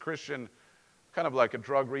 it's a Christian, kind of like a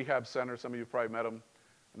drug rehab center. Some of you probably met them.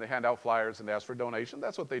 And they hand out flyers and they ask for donation.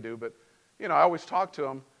 That's what they do. But, I always talk to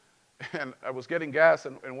them. And I was getting gas,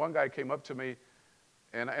 and one guy came up to me,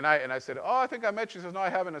 and I said, oh, I think I met you. He says, no, I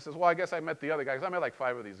haven't. I says, well, I guess I met the other guy, because I met like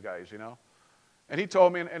 5 of these guys, And he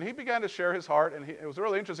told me, and he began to share his heart, and it was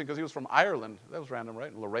really interesting, because he was from Ireland. That was random,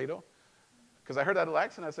 right? Laredo. Because I heard that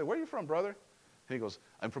accent. I said, where are you from, brother? And he goes,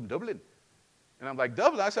 I'm from Dublin. And I'm like,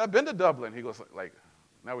 Dublin? I said, I've been to Dublin. He goes, like,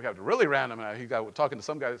 now we have to really random. And he got talking to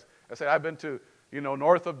some guys. I said, I've been to,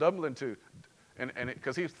 north of Dublin too. And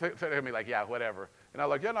because he said to me, like, yeah, whatever. And I'm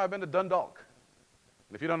like, yeah, no, I've been to Dundalk.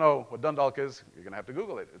 And if you don't know what Dundalk is, you're going to have to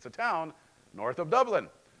Google it. It's a town north of Dublin.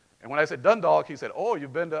 And when I said Dundalk, he said, oh,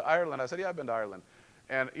 you've been to Ireland? I said, yeah, I've been to Ireland.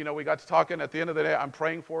 And, we got to talking. At the end of the day, I'm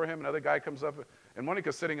praying for him. Another guy comes up, and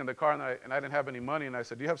Monica's sitting in the car, and I didn't have any money. And I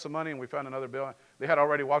said, do you have some money? And we found another bill. They had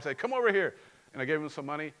already walked. I said, come over here. and I gave him some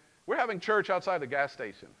money. We're having church outside the gas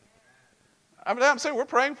station. I'm saying we're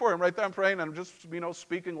praying for him right there. I'm praying, and I'm just,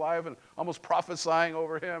 speaking live and almost prophesying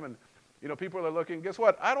over him. And, people are looking. Guess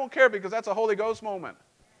what? I don't care because that's a Holy Ghost moment.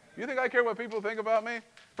 You think I care what people think about me?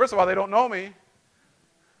 First of all, they don't know me.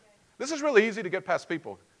 This is really easy to get past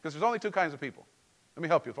people because there's only two kinds of people. Let me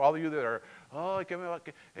help you. For all of you that are,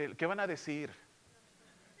 ¿qué van a decir?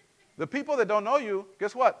 The people that don't know you,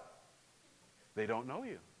 guess what? They don't know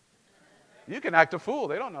you. You can act a fool.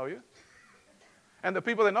 They don't know you. And the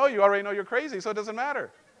people that know you already know you're crazy, so it doesn't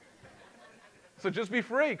matter. So just be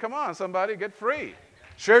free. Come on, somebody, get free.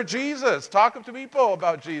 Share Jesus. Talk to people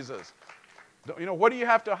about Jesus. What do you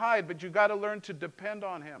have to hide? But you got to learn to depend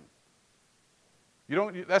on him.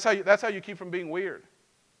 That's how you keep from being weird.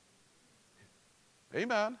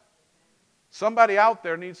 Amen. Somebody out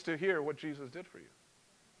there needs to hear what Jesus did for you.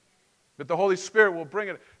 But the Holy Spirit will bring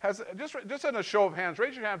it. Just in a show of hands,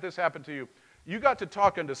 raise your hand if this happened to you. You got to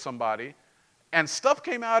talking to somebody, and stuff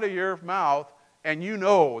came out of your mouth, and you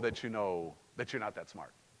know that you're not that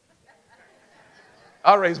smart.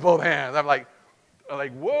 I'll raise both hands. I'm like,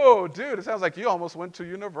 whoa, dude, it sounds like you almost went to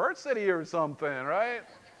university or something, right?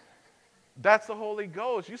 That's the Holy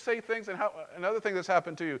Ghost. You say things, and another thing that's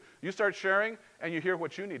happened to you, you start sharing, and you hear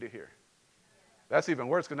what you need to hear. That's even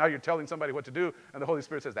worse, because now you're telling somebody what to do, and the Holy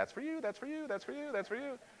Spirit says, that's for you, that's for you, that's for you, that's for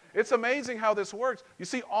you. It's amazing how this works. You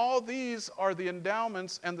see, all these are the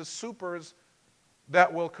endowments and the supers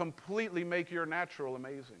that will completely make your natural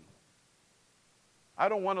amazing. I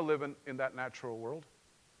don't want to live in that natural world.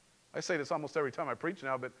 I say this almost every time I preach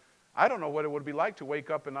now, but I don't know what it would be like to wake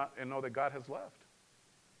up and know that God has left.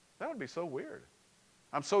 That would be so weird.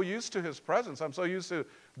 I'm so used to his presence. I'm so used to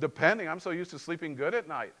depending. I'm so used to sleeping good at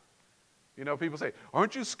night. People say,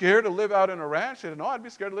 aren't you scared to live out in a ranch? I said, no, I'd be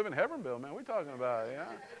scared to live in Heavenville, man. What are we talking about? Yeah.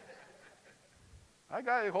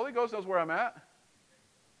 The Holy Ghost knows where I'm at.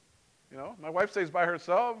 My wife stays by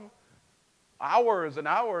herself hours and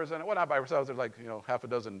hours, and well, not by herself. There's like, half a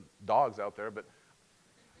dozen dogs out there, but,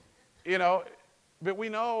 but we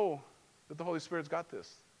know that the Holy Spirit's got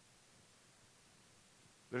this.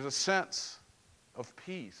 There's a sense of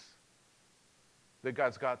peace that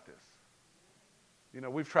God's got this.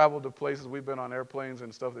 We've traveled to places, we've been on airplanes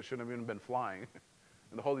and stuff that shouldn't have even been flying,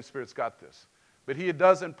 and the Holy Spirit's got this. But he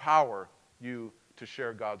does empower you to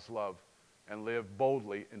share God's love and live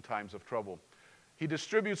boldly in times of trouble. He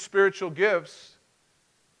distributes spiritual gifts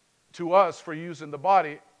to us for use in the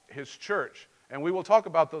body, his church. And we will talk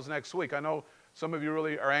about those next week. I know some of you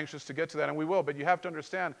really are anxious to get to that, and we will, but you have to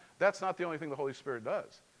understand that's not the only thing the Holy Spirit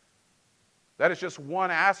does. That is just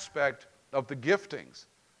one aspect of the giftings.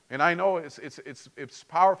 And I know it's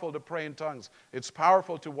powerful to pray in tongues. It's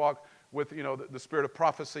powerful to walk with the spirit of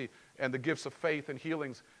prophecy and the gifts of faith and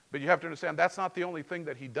healings. But you have to understand that's not the only thing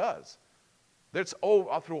that he does. Through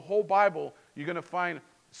the whole Bible, you're going to find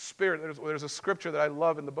spirit. There's a scripture that I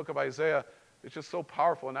love in the book of Isaiah. It's just so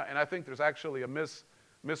powerful. And I think there's actually a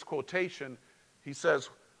misquotation. He says,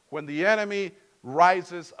 when the enemy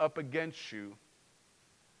rises up against you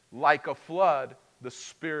like a flood, the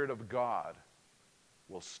Spirit of God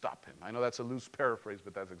will stop him. I know that's a loose paraphrase,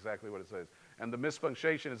 but that's exactly what it says. And the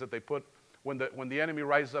mispunctation is that they put, when the enemy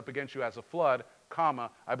rises up against you as a flood,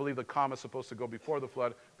 comma, I believe the comma is supposed to go before the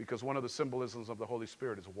flood because one of the symbolisms of the Holy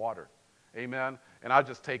Spirit is water. Amen? And I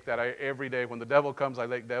just take that every day. When the devil comes, I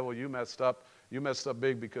think, devil, you messed up. You messed up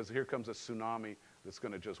big because here comes a tsunami that's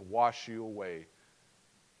going to just wash you away.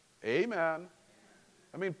 Amen.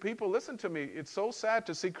 I mean, people, listen to me. It's so sad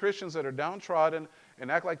to see Christians that are downtrodden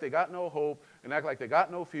and act like they got no hope and act like they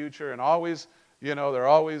got no future and always, they're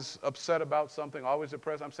always upset about something, always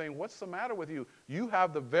depressed. I'm saying, what's the matter with you? You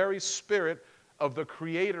have the very spirit of the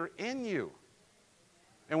Creator in you.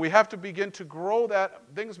 And we have to begin to grow that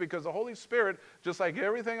things because the Holy Spirit, just like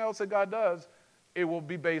everything else that God does, it will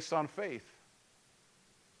be based on faith.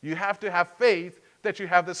 You have to have faith that you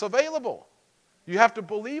have this available. You have to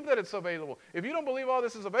believe that it's available. If you don't believe all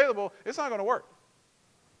this is available, it's not going to work.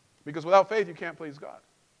 Because without faith, you can't please God.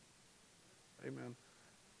 Amen.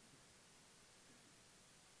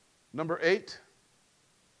 Number 8,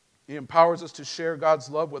 he empowers us to share God's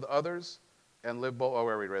love with others and live bold. Oh, I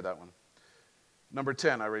already read that one. Number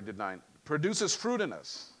 10, I already did 9. Produces fruit in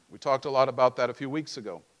us. We talked a lot about that a few weeks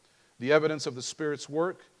ago. The evidence of the Spirit's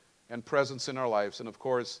work and presence in our lives. And of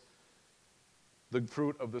course, the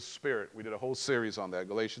fruit of the Spirit. We did a whole series on that,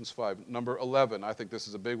 Galatians 5. Number 11, I think this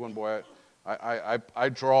is a big one, boy. I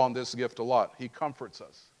draw on this gift a lot. He comforts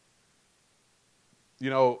us.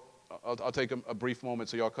 I'll take a brief moment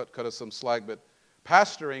so y'all cut us some slack, but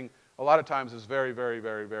pastoring a lot of times is very, very,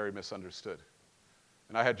 very, very misunderstood.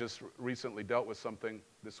 And I had just recently dealt with something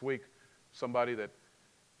this week somebody that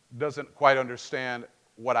doesn't quite understand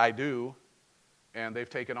what I do, and they've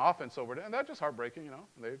taken offense over it, and that's just heartbreaking,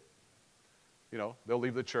 they'll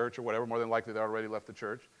leave the church or whatever. More than likely, they already left the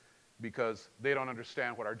church because they don't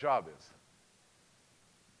understand what our job is.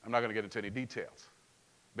 I'm not going to get into any details,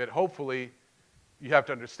 but hopefully you have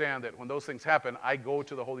to understand that when those things happen, I go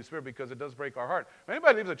to the Holy Spirit because it does break our heart. When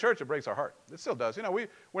anybody leaves the church, it breaks our heart. It still does.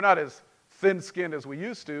 We're not as thin-skinned as we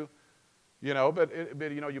used to, but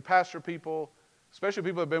you pastor people, especially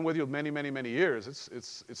people that have been with you many, many, many years.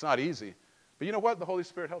 It's not easy. But you know what? The Holy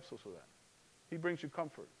Spirit helps us with that. He brings you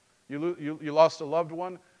comfort. You lost a loved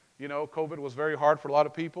one. COVID was very hard for a lot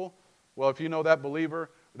of people. Well, if you know that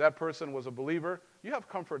believer, that person was a believer, you have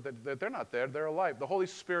comfort that they're not there, they're alive. The Holy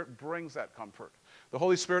Spirit brings that comfort. The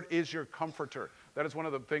Holy Spirit is your comforter. That is one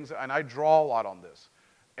of the things, and I draw a lot on this.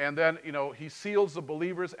 And then, he seals the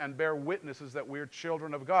believers and bear witnesses that we're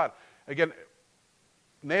children of God. Again,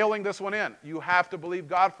 nailing this one in, you have to believe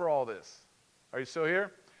God for all this. Are you still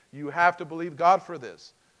here? You have to believe God for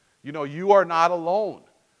this. You are not alone.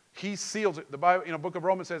 He seals it. The Bible, Book of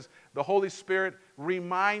Romans says, the Holy Spirit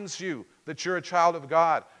reminds you that you're a child of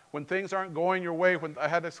God. When things aren't going your way, when I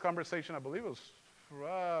had this conversation, I believe it was,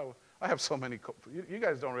 I have so many, you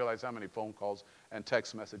guys don't realize how many phone calls and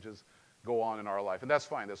text messages go on in our life. And that's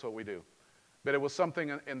fine, that's what we do. But it was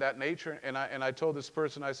something in that nature, and I told this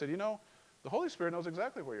person, I said, the Holy Spirit knows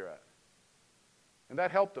exactly where you're at. And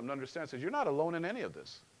that helped them to understand. Says, you're not alone in any of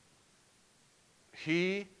this.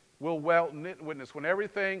 He will witness. When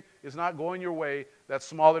everything is not going your way, that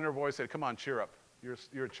small inner voice said, come on, cheer up.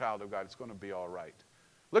 You're a child of God. It's going to be all right.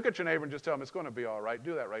 Look at your neighbor and just tell him it's going to be all right.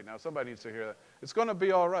 Do that right now. Somebody needs to hear that. It's going to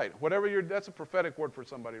be all right. That's a prophetic word for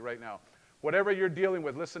somebody right now. Whatever you're dealing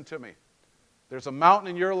with, listen to me. There's a mountain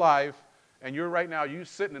in your life, and you're right now, you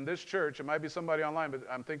sitting in this church. It might be somebody online, but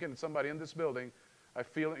I'm thinking it's somebody in this building. I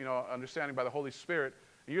feel, understanding by the Holy Spirit.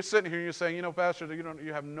 And you're sitting here and you're saying, Pastor,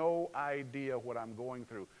 you have no idea what I'm going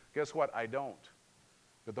through. Guess what? I don't.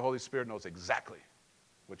 But the Holy Spirit knows exactly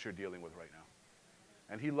what you're dealing with right now.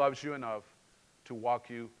 And He loves you enough to walk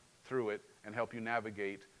you through it and help you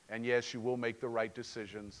navigate. And yes, you will make the right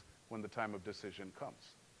decisions when the time of decision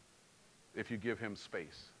comes, if you give Him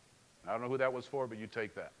space. I don't know who that was for, but you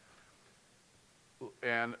take that.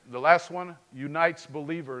 And the last one, unites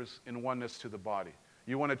believers in oneness to the body.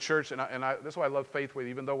 You want a church, and that's why I love Faithway.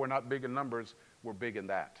 Even though we're not big in numbers, we're big in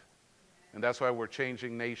that. And that's why we're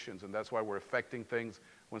changing nations, and that's why we're affecting things.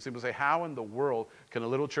 When people say, how in the world can a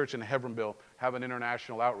little church in Hebbronville have an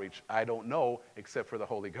international outreach? I don't know, except for the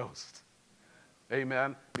Holy Ghost.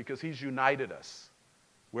 Amen? Because He's united us.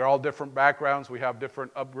 We're all different backgrounds. We have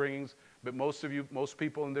different upbringings. But most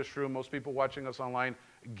people in this room, most people watching us online,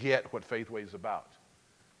 get what Faithway is about.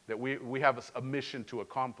 That we have a mission to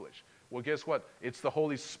accomplish. Well, guess what? It's the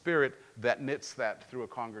Holy Spirit that knits that through a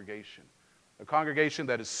congregation. A congregation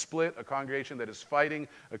that is split, a congregation that is fighting,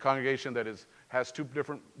 a congregation that has two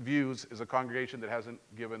different views is a congregation that hasn't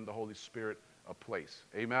given the Holy Spirit a place.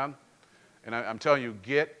 Amen? And I'm telling you,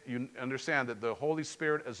 you understand that the Holy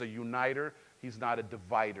Spirit is a uniter. He's not a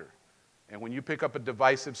divider. And when you pick up a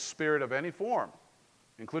divisive spirit of any form,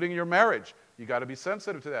 including your marriage, you got to be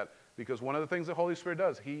sensitive to that. Because one of the things the Holy Spirit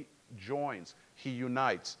does, He joins, He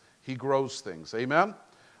unites, He grows things. Amen?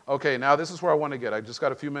 Okay, now this is where I want to get. I just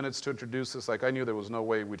got a few minutes to introduce this. Like I knew there was no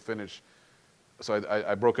way we'd finish. So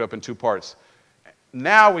I broke it up in two parts.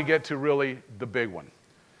 Now we get to really the big one.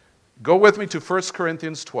 Go with me to 1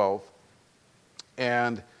 Corinthians 12.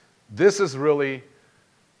 And this is really,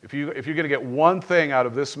 if you're going to get one thing out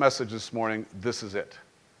of this message this morning, this is it.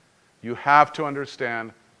 You have to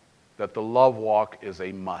understand that the love walk is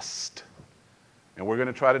a must. And we're going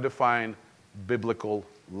to try to define biblical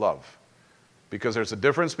love. Because there's a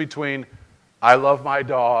difference between I love my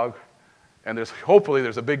dog, and hopefully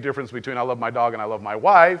there's a big difference between I love my dog and I love my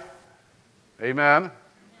wife. Amen?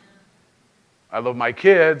 I love my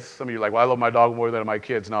kids. Some of you are like, well, I love my dog more than my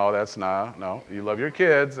kids. No, that's not. No, you love your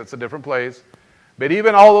kids. That's a different place. But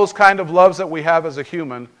even all those kind of loves that we have as a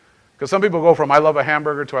human, because some people go from I love a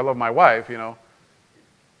hamburger to I love my wife, No,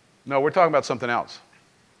 we're talking about something else.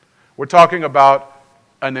 We're talking about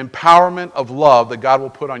an empowerment of love that God will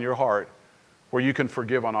put on your heart where you can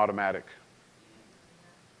forgive on automatic.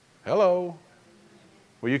 Hello?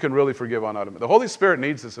 Where you can really forgive on automatic. The Holy Spirit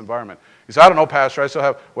needs this environment. You say, I don't know, Pastor, I still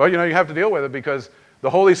have... Well, you have to deal with it because the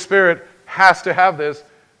Holy Spirit has to have this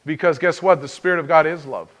because guess what? The Spirit of God is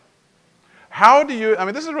love. How do you...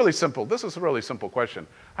 this is really simple. This is a really simple question.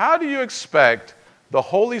 How do you expect the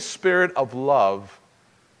Holy Spirit of love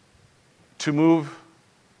to move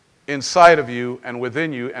inside of you and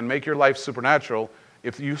within you and make your life supernatural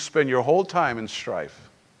if you spend your whole time in strife?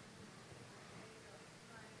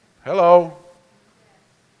 Hello?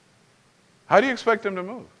 How do you expect them to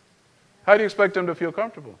move? How do you expect them to feel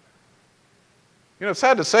comfortable? You know, it's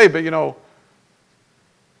sad to say, but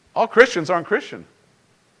all Christians aren't Christian.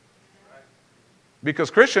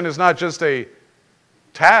 Because Christian is not just a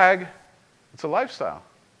tag, it's a lifestyle.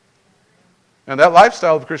 And that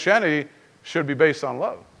lifestyle of Christianity should be based on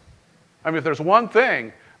love. I mean, if there's one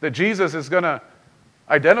thing that Jesus is going to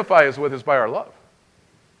identify us with, is by our love.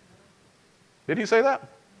 Did he say that?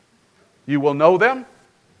 You will know them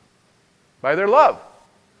by their love.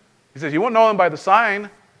 He says you won't know them by the sign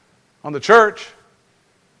on the church.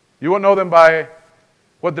 You won't know them by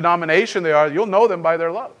what denomination they are. You'll know them by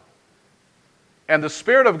their love. And the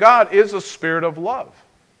Spirit of God is a spirit of love.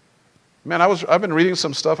 Man, I've been reading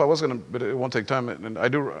some stuff. I was going to, but it won't take time. And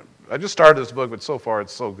I just started this book, but so far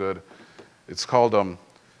it's so good. It's called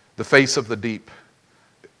The Face of the Deep.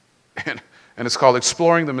 And it's called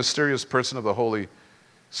Exploring the Mysterious Person of the Holy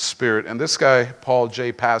Spirit. And this guy, Paul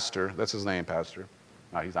J. Pastor, that's his name, Pastor.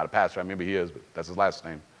 No, he's not a pastor. Maybe he is, but that's his last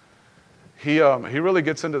name. He really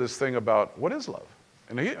gets into this thing about what is love.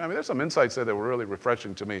 And there's some insights there that were really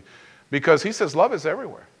refreshing to me, because he says love is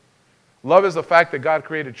everywhere. Love is the fact that God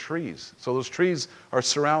created trees. So those trees are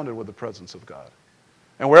surrounded with the presence of God.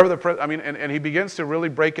 And wherever and he begins to really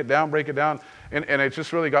break it down, and it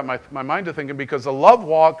just really got my mind to thinking, because the love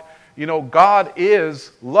walk, God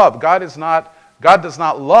is love. God does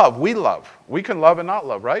not love. We love. We can love and not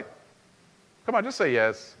love, right? Come on, just say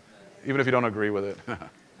yes, even if you don't agree with it.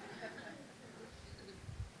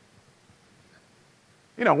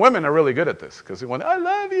 Women are really good at this, because when I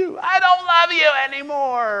love you, I don't love you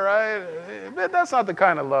anymore, right? But that's not the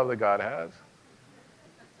kind of love that God has.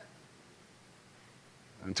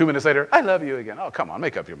 And 2 minutes later, I love you again. Oh, come on,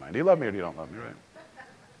 make up your mind. Do you love me or do you don't love me, right?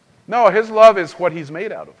 No, his love is what he's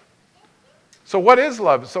made out of. So what is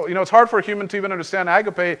love? So, it's hard for a human to even understand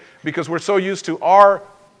agape, because we're so used to our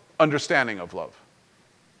understanding of love.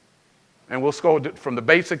 And we'll go from the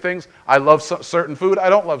basic things. I love certain food. I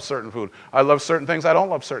don't love certain food. I love certain things. I don't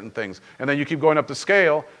love certain things. And then you keep going up the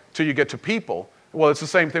scale till you get to people. Well, it's the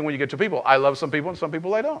same thing when you get to people. I love some people and some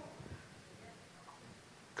people I don't.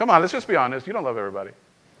 Come on, let's just be honest. You don't love everybody.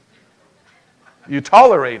 You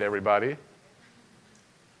tolerate everybody.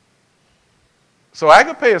 So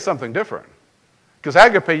agape is something different. Because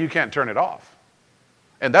agape, you can't turn it off.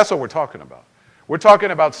 And that's what we're talking about. We're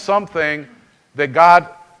talking about something that God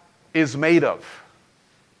is made of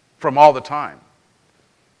from all the time.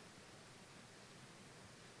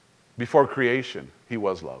 Before creation, he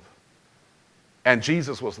was love. And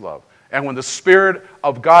Jesus was love. And when the Spirit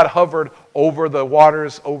of God hovered over the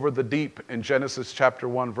waters, over the deep, in Genesis chapter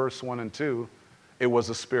 1, verse 1 and 2, it was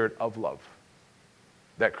the Spirit of love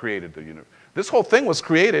that created the universe. This whole thing was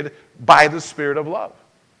created by the Spirit of love.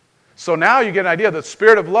 So now you get an idea that the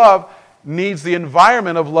Spirit of love needs the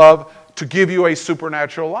environment of love to give you a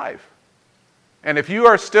supernatural life. And if you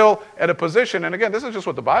are still at a position, and again, this is just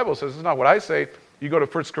what the Bible says, this is not what I say. You go to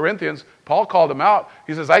 1 Corinthians, Paul called them out.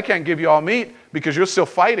 He says, I can't give you all meat because you're still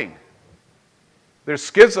fighting. There's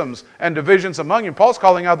schisms and divisions among you. Paul's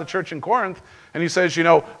calling out the church in Corinth, and he says,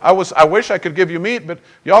 I wish I could give you meat, but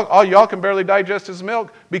y'all can barely digest his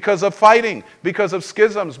milk because of fighting, because of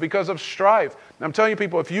schisms, because of strife. And I'm telling you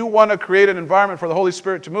people, if you want to create an environment for the Holy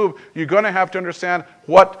Spirit to move, you're going to have to understand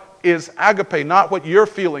what is agape, not what your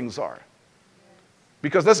feelings are.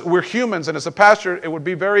 Because we're humans, and as a pastor, it would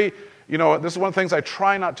be very, this is one of the things I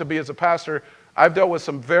try not to be as a pastor. I've dealt with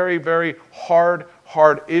some very, very hard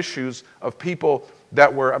issues of people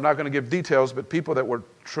that were, I'm not going to give details, but people that were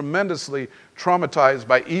tremendously traumatized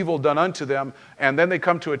by evil done unto them, and then they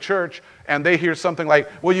come to a church and they hear something like,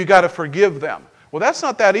 well, you got to forgive them. Well, that's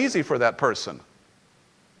not that easy for that person.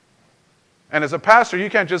 And as a pastor, you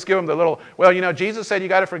can't just give them the little, Jesus said you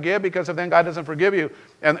got to forgive, because if then God doesn't forgive you.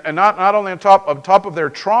 And not only on top of their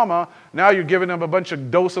trauma, now you're giving them a bunch of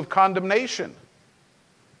dose of condemnation.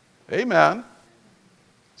 Amen.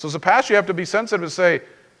 So as a pastor, you have to be sensitive and say,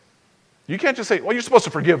 you can't just say, well, you're supposed to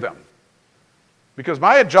forgive them. Because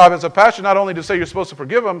my job as a pastor, not only to say you're supposed to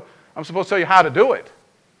forgive them, I'm supposed to tell you how to do it.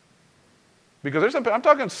 Because I'm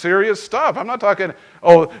talking serious stuff. I'm not talking,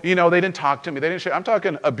 they didn't talk to me. They didn't share. I'm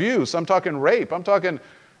talking abuse. I'm talking rape. I'm talking,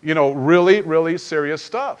 really, really serious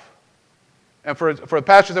stuff. And for a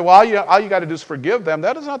pastor to say, well, all you got to do is forgive them,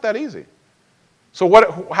 that is not that easy.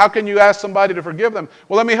 So how can you ask somebody to forgive them?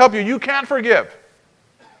 Well, let me help you. You can't forgive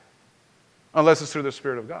unless it's through the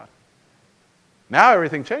Spirit of God. Now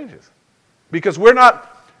everything changes. Because we're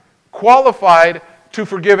not qualified to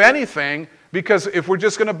forgive anything, because if we're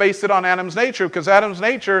just going to base it on Adam's nature, because Adam's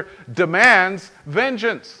nature demands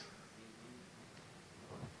vengeance.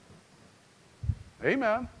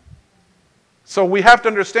 Amen. So we have to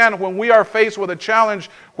understand when we are faced with a challenge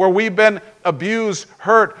where we've been abused,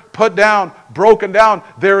 hurt, put down, broken down,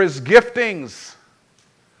 there is giftings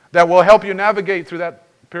that will help you navigate through that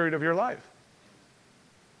period of your life.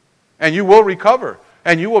 And you will recover,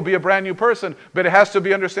 and you will be a brand new person, but it has to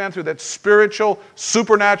be understood through that spiritual,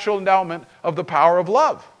 supernatural endowment of the power of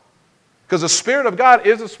love. Because the Spirit of God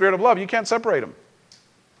is the Spirit of love. You can't separate them.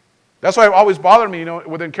 That's why it always bothered me,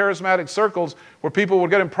 within charismatic circles where people would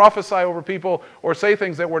get and prophesy over people or say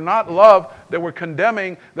things that were not love, that were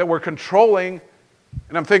condemning, that were controlling.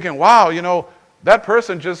 And I'm thinking, wow, that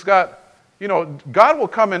person just got, God will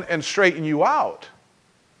come in and straighten you out.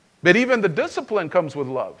 But even the discipline comes with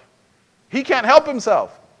love. He can't help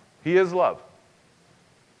himself. He is love.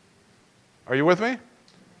 Are you with me?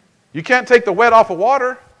 You can't take the wet off of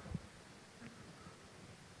water.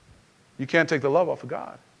 You can't take the love off of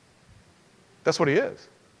God. That's what he is.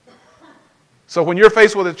 So when you're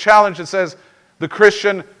faced with a challenge that says, the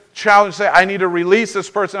Christian challenge, say, I need to release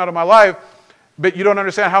this person out of my life, but you don't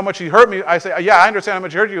understand how much he hurt me, I say, yeah, I understand how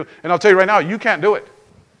much he hurt you, and I'll tell you right now, you can't do it.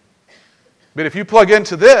 But if you plug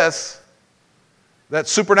into this, that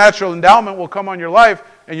supernatural endowment will come on your life,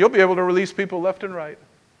 and you'll be able to release people left and right.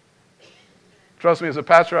 Trust me, as a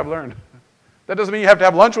pastor, I've learned. That doesn't mean you have to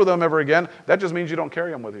have lunch with them ever again. That just means you don't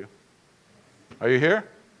carry them with you. Are you here?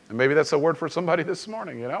 And maybe that's a word for somebody this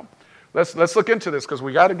morning, Let's look into this because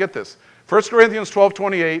we got to get this. 1 Corinthians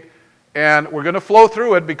 12:28, and we're going to flow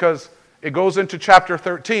through it because it goes into chapter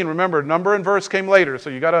 13. Remember, number and verse came later, so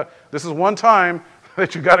this is one time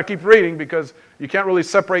that you got to keep reading because you can't really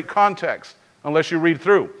separate context unless you read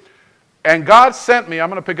through. And God sent me, I'm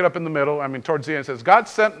going to pick it up in the middle, towards the end, it says,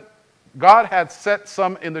 God had set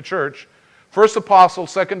some in the church, first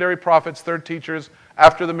apostles, secondary prophets, third teachers,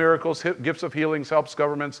 after the miracles, gifts of healings, helps,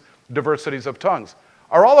 governments, diversities of tongues.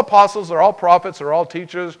 Are all apostles, are all prophets, are all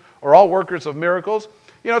teachers, are all workers of miracles?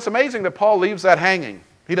 It's amazing that Paul leaves that hanging.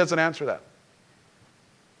 He doesn't answer that.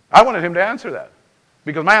 I wanted him to answer that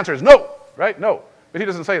because my answer is no, right? No. But he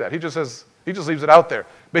doesn't say that. He just leaves it out there.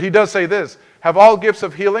 But he does say this, have all gifts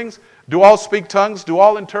of healings? Do all speak tongues? Do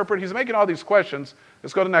all interpret? He's making all these questions.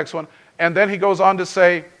 Let's go to the next one. And then he goes on to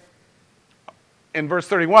say, in verse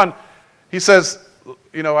 31, he says,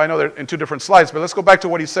 I know they're in two different slides, but let's go back to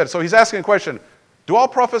what he said. So he's asking a question, do all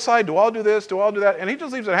prophesy? Do all do this? Do all do that? And he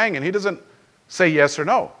just leaves it hanging. He doesn't say yes or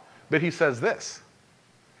no. But he says this.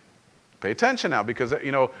 Pay attention now because,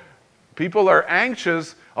 people are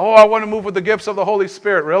anxious. Oh, I want to move with the gifts of the Holy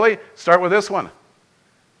Spirit. Really? Start with this one.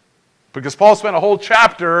 Because Paul spent a whole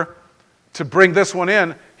chapter to bring this one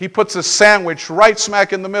in. He puts a sandwich right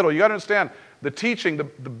smack in the middle. You got to understand, the teaching, the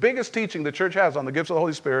biggest teaching the church has on the gifts of the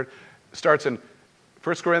Holy Spirit starts in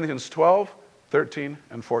 1 Corinthians 12, 13,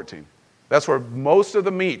 and 14. That's where most of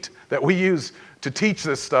the meat that we use to teach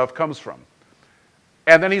this stuff comes from.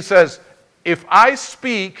 And then he says, if I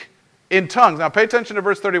speak in tongues, now pay attention to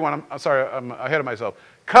verse 31. I'm sorry, I'm ahead of myself.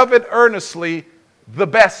 Covet earnestly the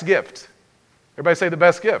best gift. Everybody say the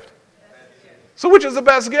best gift. So which is the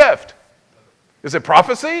best gift? Is it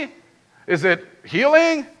prophecy? Is it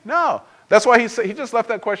healing? No. That's why he just left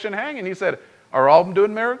that question hanging. He said, are all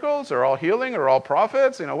doing miracles? Are all healing? Are all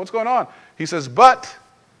prophets? What's going on? He says, but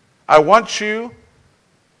I want you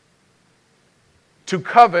to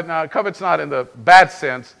covet. Now, covet's not in the bad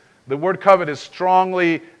sense. The word covet is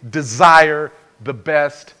strongly desire the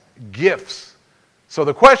best gifts. So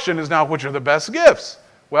the question is now, which are the best gifts?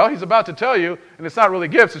 Well, he's about to tell you, and it's not really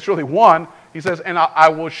gifts, it's really one. He says, and I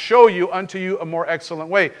will show you unto you a more excellent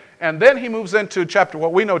way. And then he moves into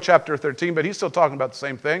what we know chapter 13, but he's still talking about the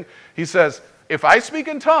same thing. He says, if I speak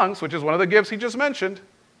in tongues, which is one of the gifts he just mentioned,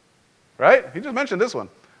 right? He just mentioned this one.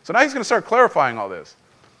 So now he's going to start clarifying all this.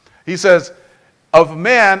 He says, of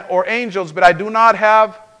men or angels, but I do not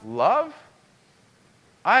have love,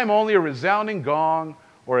 I am only a resounding gong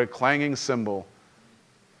or a clanging cymbal.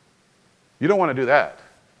 You don't want to do that.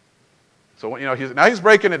 So, now he's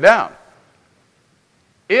breaking it down.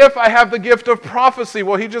 If I have the gift of prophecy,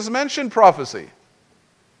 well, he just mentioned prophecy.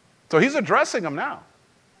 So he's addressing them now.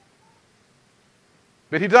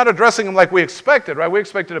 But he's not addressing them like we expected, right? We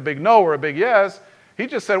expected a big no or a big yes. He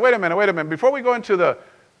just said, wait a minute. Before we go into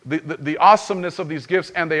the awesomeness of these gifts,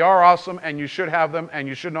 and they are awesome, and you should have them, and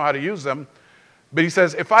you should know how to use them. But he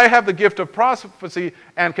says, if I have the gift of prophecy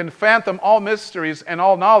and can fathom all mysteries and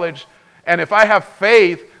all knowledge, and if I have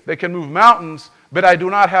faith that can move mountains, but I do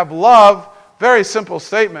not have love, very simple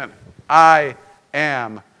statement, I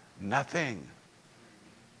am nothing.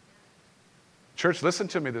 Church, listen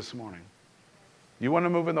to me this morning. You want to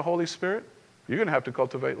move in the Holy Spirit? You're going to have to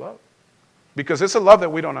cultivate love. Because it's a love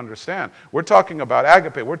that we don't understand. We're talking about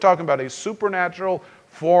agape. We're talking about a supernatural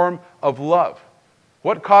form of love.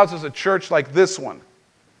 What causes a church like this one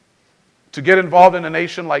to get involved in a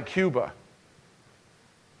nation like Cuba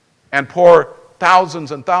and pour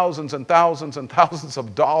thousands and thousands and thousands and thousands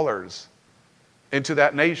of dollars into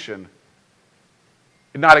that nation,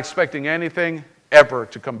 not expecting anything ever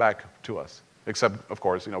to come back to us, except, of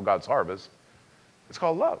course, God's harvest? It's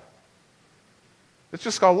called love. It's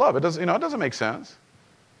just called love. It doesn't make sense.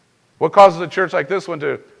 What causes a church like this one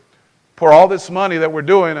to pour all this money that we're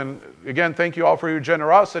doing, and again, thank you all for your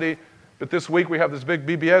generosity, but this week we have this big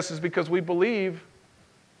BBS, is because we believe,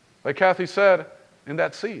 like Kathy said, in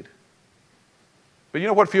that seed. But you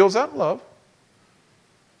know what fuels that? Love.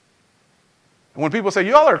 And when people say,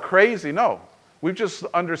 y'all are crazy, no. We've just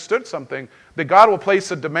understood something, that God will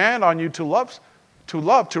place a demand on you to love,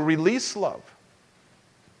 to release love.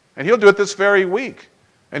 And He'll do it this very week.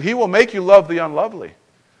 And He will make you love the unlovely.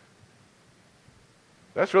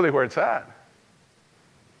 That's really where it's at.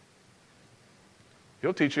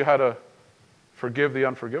 He'll teach you how to forgive the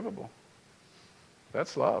unforgivable.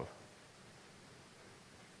 That's love.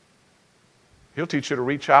 He'll teach you to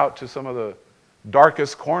reach out to some of the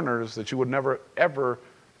darkest corners that you would never, ever,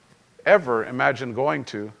 ever imagine going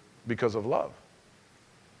to because of love.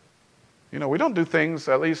 We don't do things,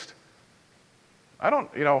 at least,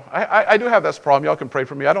 I do have this problem. Y'all can pray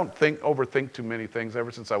for me. I don't overthink too many things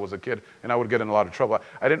ever since I was a kid, and I would get in a lot of trouble.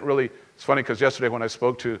 I didn't really, it's funny because yesterday when I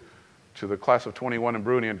spoke to the class of 21 in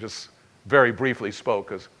Bruni and just very briefly spoke,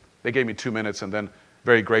 because they gave me 2 minutes and then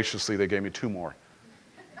very graciously they gave me 2 more.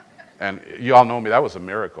 And you all know me, that was a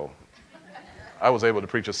miracle. I was able to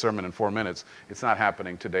preach a sermon in 4 minutes. It's not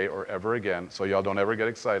happening today or ever again, so y'all don't ever get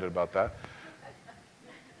excited about that.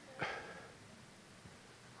 I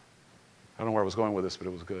don't know where I was going with this, but it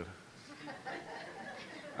was good.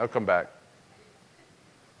 I'll come back.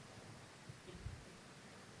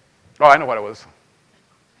 Oh, I know what it was.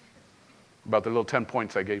 About the little 10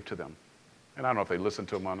 points I gave to them. And I don't know if they listened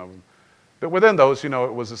to them on them. But within those, it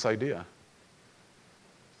was this idea.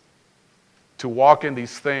 To walk in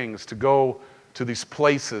these things, to go to these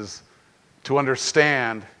places, to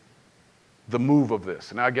understand the move of this.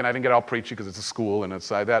 And now, again, I didn't get all preachy because it's a school and it's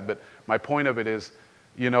like that, but my point of it is,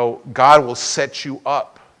 God will set you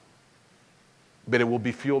up, but it will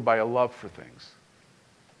be fueled by a love for things.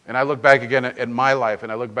 And I look back again at my life,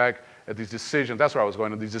 and I look back at these decisions. That's where I was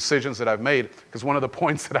going, to these decisions that I've made, because one of the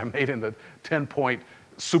points that I made in the 10-point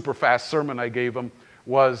super fast sermon I gave them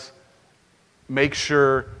was make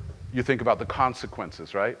sure you think about the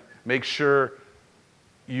consequences, right? Make sure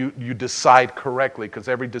you decide correctly, because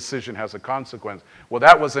every decision has a consequence. Well,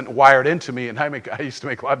 that wasn't wired into me, and I used to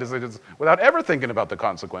make a lot of decisions without ever thinking about the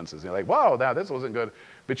consequences. You're like, wow, this wasn't good.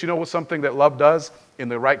 But you know what's something that love does in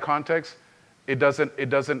the right context? It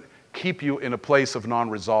doesn't keep you in a place of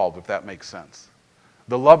non-resolve, if that makes sense.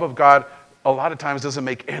 The love of God a lot of times doesn't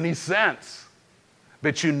make any sense.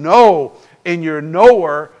 But in your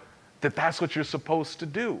knower that that's what you're supposed to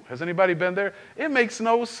do. Has anybody been there? It makes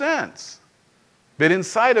no sense. But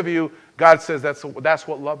inside of you, God says that's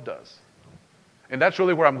what love does. And that's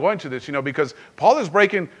really where I'm going to this, because Paul is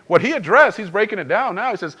breaking what he addressed, he's breaking it down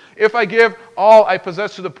now. He says, if I give all I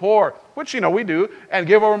possess to the poor, which, we do, and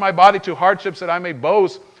give over my body to hardships that I may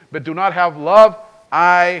boast, but do not have love,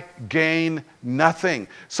 I gain nothing.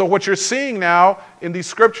 So what you're seeing now in these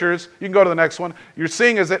scriptures, you can go to the next one, you're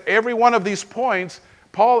seeing is that every one of these points,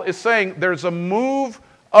 Paul is saying there's a move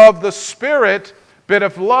of the Spirit, but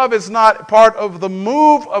if love is not part of the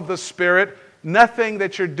move of the Spirit, nothing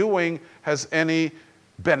that you're doing has any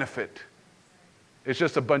benefit. It's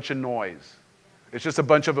just a bunch of noise. It's just a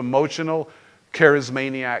bunch of emotional,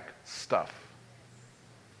 charismaniac stuff.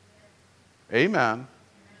 Amen.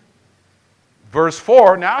 Verse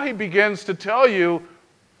 4, now he begins to tell you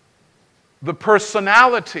the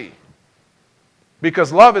personality.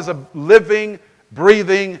 Because love is a living,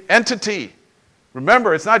 breathing entity.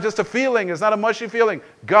 Remember, it's not just a feeling. It's not a mushy feeling.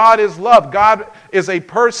 God is love. God is a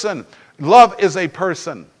person. Love is a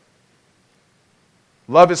person.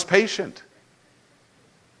 Love is patient.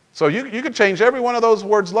 So you could change every one of those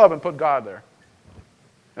words, love, and put God there.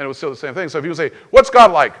 And it was still the same thing. So if you say, what's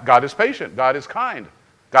God like? God is patient. God is kind.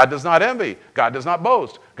 God does not envy. God does not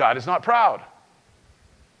boast. God is not proud.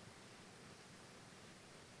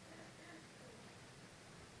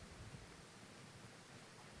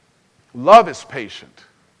 Love is patient.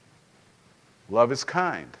 Love is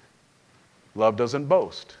kind. Love doesn't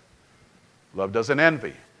boast. Love doesn't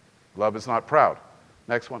envy. Love is not proud.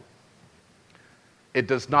 Next one. It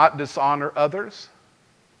does not dishonor others.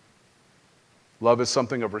 Love is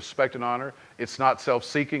something of respect and honor. It's not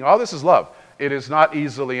self-seeking. All this is love. It is not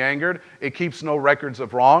easily angered. It keeps no records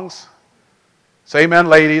of wrongs. Say amen,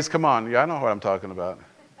 ladies. Come on. Yeah, I know what I'm talking about.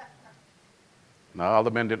 No, all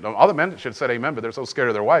the men didn't. All the men should have said amen, but they're so scared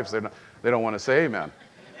of their wives, they don't want to say amen.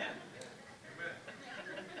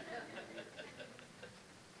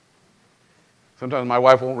 Sometimes my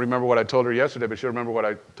wife won't remember what I told her yesterday, but she'll remember what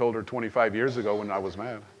I told her 25 years ago when I was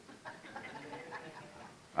mad.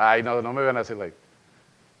 I know, no, maybe when I say like,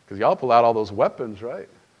 because y'all pull out all those weapons, right?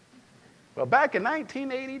 Well, back in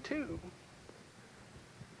 1982.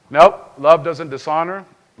 Nope, love doesn't dishonor,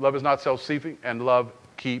 love is not self-seeking, and love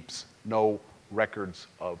keeps no records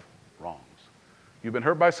of wrongs. You've been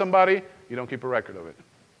hurt by somebody, you don't keep a record of it.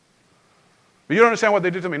 But you don't understand what they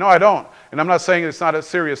did to me. No, I don't. And I'm not saying it's not a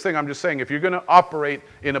serious thing. I'm just saying if you're going to operate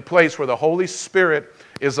in a place where the Holy Spirit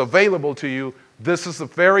is available to you, this is the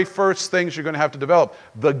very first things you're going to have to develop.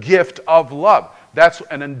 The gift of love. That's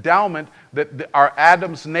an endowment that our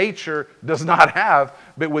Adam's nature does not have.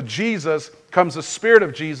 But with Jesus comes the Spirit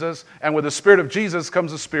of Jesus. And with the Spirit of Jesus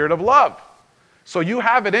comes the Spirit of love. So you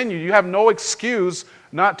have it in you. You have no excuse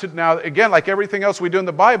not to. Now, again, like everything else we do in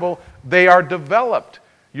the Bible, they are developed.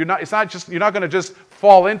 You're not going to just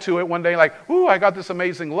fall into it one day like, ooh, I got this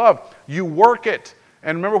amazing love. You work it.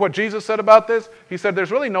 And remember what Jesus said about this? He said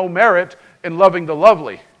there's really no merit in loving the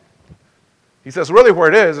lovely. He says really where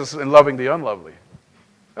it is in loving the unlovely.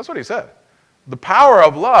 That's what he said. The power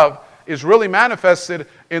of love is really manifested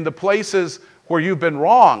in the places where you've been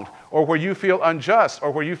wronged or where you feel unjust or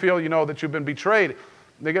where you feel, that you've been betrayed.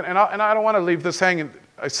 And I don't want to leave this hanging.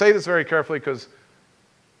 I say this very carefully because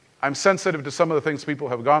I'm sensitive to some of the things people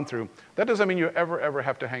have gone through. That doesn't mean you ever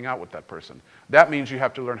have to hang out with that person. That means you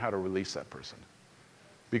have to learn how to release that person.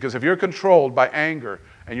 Because if you're controlled by anger,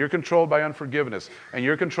 and you're controlled by unforgiveness, and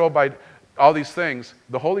you're controlled by all these things,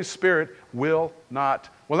 the Holy Spirit will not,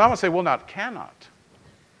 well, I'm going to say will not, cannot.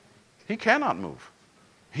 He cannot move.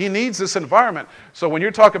 He needs this environment. So when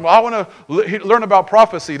you're talking, well, I want to learn about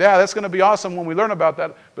prophecy, that's going to be awesome when we learn about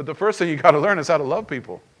that. But the first thing you got to learn is how to love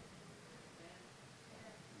people.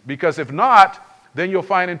 Because if not, then you'll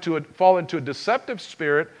fall into a deceptive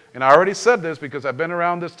spirit. And I already said this because I've been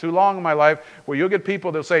around this too long in my life, where you'll get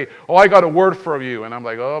people that'll say, oh, I got a word for you. And I'm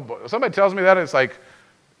like, oh, boy. Somebody tells me that, it's like,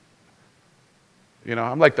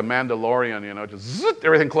 I'm like the Mandalorian, just zit,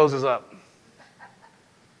 everything closes up.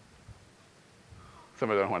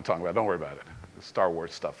 Somebody don't want to talk about it. Don't worry about it. The Star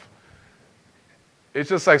Wars stuff. It's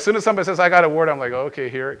just like, as soon as somebody says, I got a word, I'm like, okay,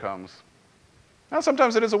 here it comes. Now,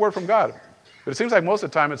 sometimes it is a word from God. But it seems like most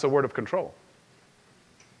of the time it's a word of control.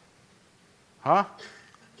 Huh?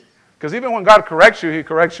 Because even when God corrects you, He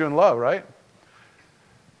corrects you in love, right?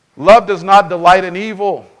 Love does not delight in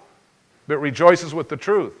evil, but rejoices with the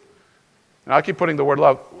truth. And I keep putting the word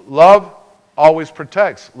love. Love always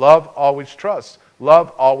protects. Love always trusts.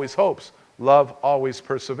 Love always hopes. Love always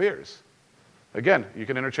perseveres. Again, you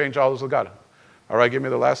can interchange all those with God. All right, give me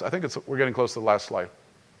the last. I think we're getting close to the last slide.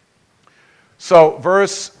 So,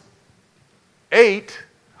 verse 8,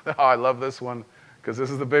 oh, I love this one because this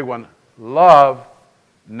is the big one. Love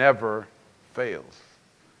never fails.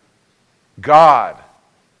 God,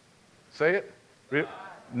 say it,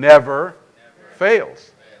 never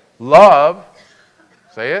fails. Love,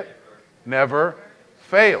 say it, never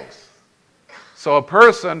fails. So a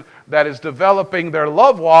person that is developing their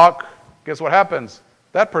love walk, guess what happens?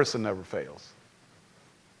 That person never fails.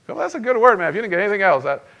 Well, that's a good word, man. If you didn't get anything else,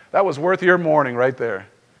 that was worth your morning right there.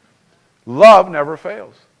 Love never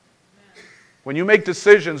fails. When you make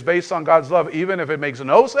decisions based on God's love, even if it makes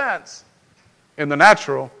no sense in the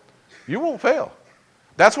natural, you won't fail.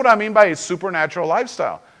 That's what I mean by a supernatural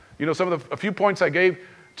lifestyle. A few points I gave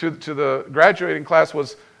to the graduating class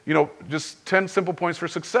was, just 10 simple points for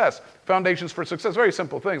success. Foundations for success. Very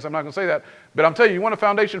simple things. I'm not going to say that. But I'm telling you, you want a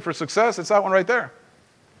foundation for success? It's that one right there.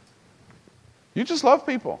 You just love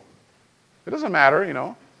people. It doesn't matter,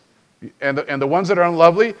 And the ones that are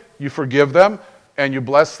unlovely, you forgive them and you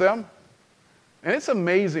bless them. And it's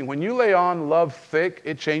amazing. When you lay on love thick,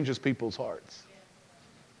 it changes people's hearts.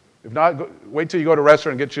 If not, wait till you go to a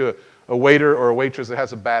restaurant and get you a waiter or a waitress that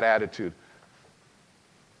has a bad attitude.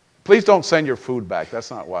 Please don't send your food back.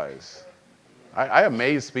 That's not wise. I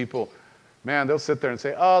amaze people. Man, they'll sit there and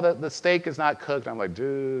say, oh, the steak is not cooked. I'm like,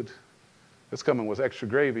 dude, it's coming with extra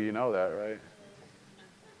gravy. You know that, right?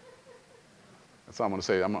 That's all I'm going to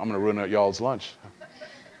say. I'm going to ruin y'all's lunch.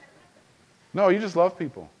 No, you just love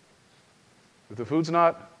people. If the food's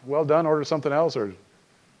not well done, order something else or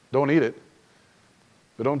don't eat it.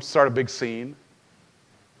 But don't start a big scene.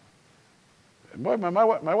 And boy, my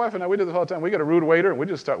wife and I, we do this all the time. We get a rude waiter and we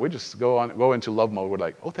just go into love mode. We're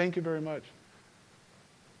like, oh, thank you very much.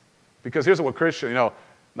 Because here's what Christian,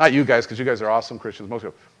 not you guys, because you guys are awesome Christians. Most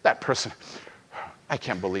people, that person, I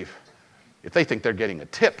can't believe. if they think they're getting a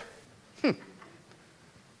tip,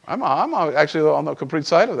 I'm actually on the complete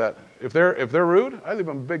side of that. If they're rude, I leave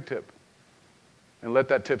them a big tip. And let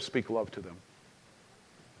that tip speak love to them.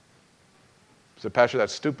 Say, Pastor,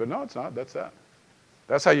 that's stupid. No, it's not. That's that.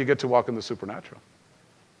 That's how you get to walk in the supernatural.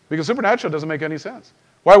 Because supernatural doesn't make any sense.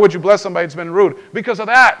 Why would you bless somebody that's been rude? Because of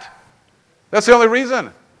that. That's the only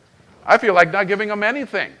reason. I feel like not giving them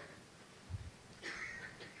anything.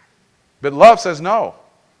 But love says no.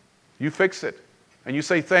 You fix it. And you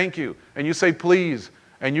say thank you. And you say please.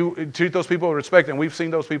 And you treat those people with respect. And we've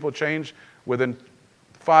seen those people change within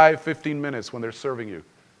 5-15 minutes when they're serving you.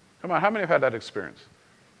 Come on, how many have had that experience?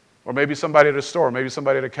 Or maybe somebody at a store, maybe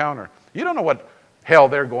somebody at a counter. You don't know what hell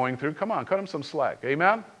they're going through. Come on, cut them some slack.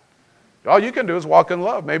 Amen? All you can do is walk in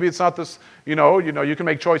love. Maybe it's not this, you can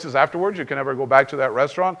make choices afterwards. You can never go back to that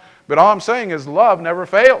restaurant. But all I'm saying is love never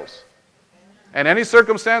fails. And any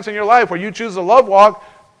circumstance in your life where you choose a love walk,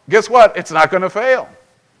 guess what? It's not going to fail.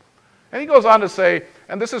 And he goes on to say,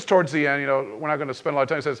 and this is towards the end, we're not going to spend a lot of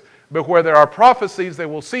time. He says, but where there are prophecies, they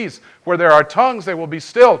will cease. Where there are tongues, they will be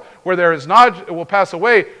stilled. Where there is knowledge, it will pass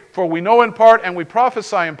away. For we know in part and we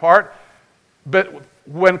prophesy in part. But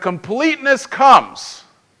when completeness comes,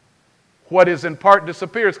 what is in part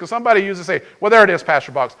disappears. Because somebody used to say, well, there it is,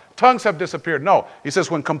 Pastor Box. Tongues have disappeared. No, he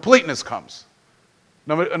says when completeness comes.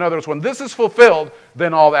 In other words, when this is fulfilled,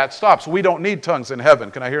 then all that stops. We don't need tongues in heaven.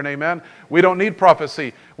 Can I hear an amen? We don't need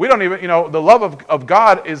prophecy. We don't even, the love of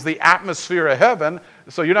God is the atmosphere of heaven.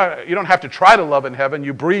 So you don't have to try to love in heaven.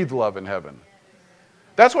 You breathe love in heaven.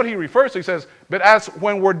 That's what he refers to. He says, but as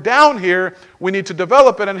when we're down here, we need to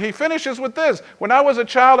develop it. And he finishes with this. When I was a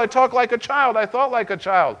child, I talked like a child. I thought like a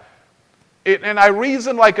child. And I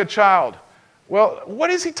reasoned like a child. Well, what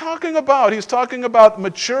is he talking about? He's talking about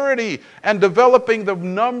maturity and developing the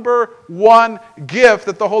number one gift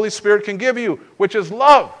that the Holy Spirit can give you, which is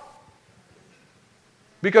love.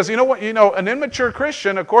 Because you know what? An immature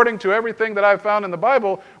Christian, according to everything that I've found in the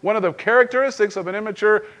Bible, one of the characteristics of an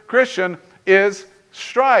immature Christian is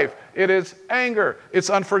strife. It is anger. It's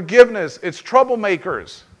unforgiveness. It's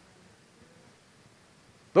troublemakers.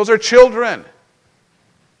 Those are children.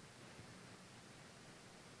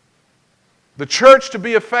 The church, to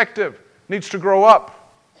be effective, needs to grow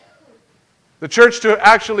up. The church, to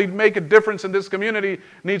actually make a difference in this community,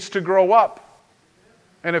 needs to grow up.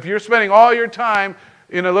 And if you're spending all your time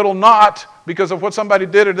in a little knot because of what somebody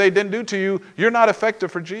did or they didn't do to you, you're not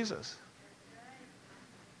effective for Jesus.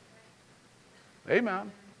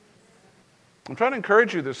 Amen. I'm trying to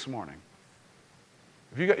encourage you this morning.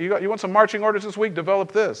 If you want some marching orders this week,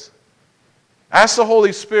 develop this. Ask the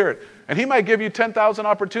Holy Spirit, and He might give you 10,000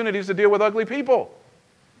 opportunities to deal with ugly people.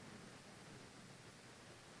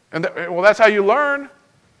 And that's how you learn.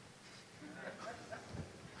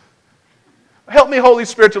 Help me, Holy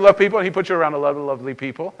Spirit, to love people, and He puts you around a lot of lovely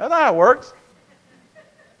people. That's not how it works.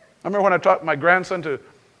 I remember when I taught my grandson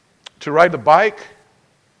to ride the bike.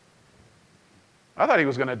 I thought he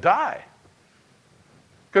was going to die.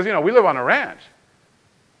 Because, we live on a ranch.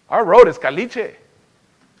 Our road is caliche.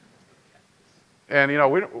 And,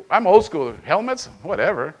 I'm old school. Helmets,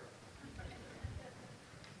 whatever.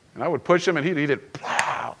 And I would push him, and he'd it,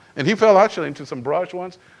 plow. And he fell actually into some brush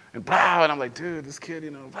once, and plow. And I'm like, dude, this kid,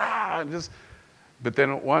 plow. And but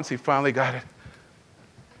then once he finally got it.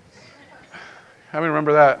 How many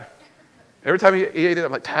remember that? Every time he ate it,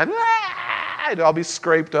 I'm like, I'll be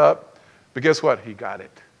scraped up. But guess what? He got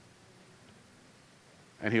it.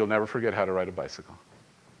 And he'll never forget how to ride a bicycle.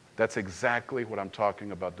 That's exactly what I'm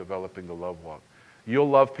talking about, developing the love walk. You'll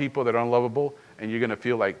love people that are unlovable, and you're going to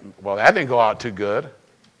feel like, well, that didn't go out too good.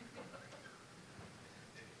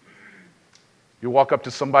 You walk up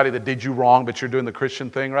to somebody that did you wrong, but you're doing the Christian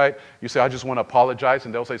thing, right? You say, I just want to apologize,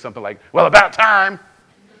 and they'll say something like, well, about time.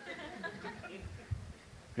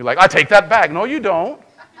 You're like, I take that back. No, you don't.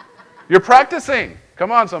 You're practicing.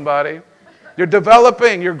 Come on, somebody. You're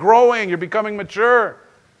developing. You're growing. You're becoming mature.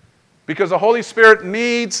 Because the Holy Spirit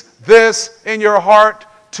needs this in your heart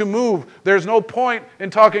to move. There's no point in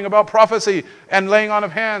talking about prophecy and laying on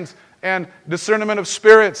of hands and discernment of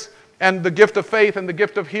spirits and the gift of faith and the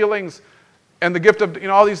gift of healings and the gift of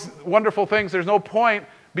all these wonderful things. There's no point,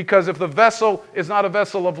 because if the vessel is not a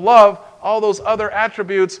vessel of love, all those other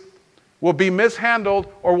attributes will be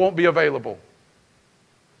mishandled or won't be available.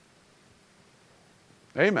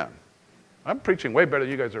 Amen. I'm preaching way better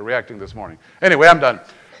than you guys are reacting this morning. Anyway, I'm done.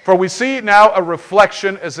 For we see now a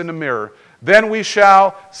reflection as in a mirror. Then we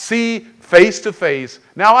shall see face to face.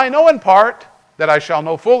 Now I know in part, that I shall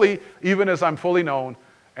know fully, even as I'm fully known.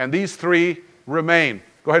 And these three remain.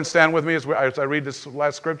 Go ahead and stand with me as I read this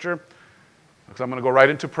last scripture, because I'm going to go right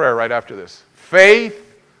into prayer right after this.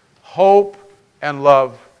 Faith, hope, and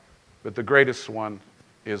love, but the greatest one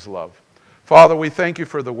is love. Father, we thank you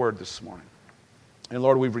for the word this morning. And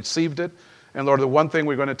Lord, we've received it. And Lord, the one thing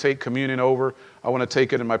we're going to take communion over, I want to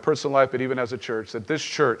take it in my personal life, but even as a church, that this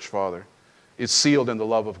church, Father, is sealed in the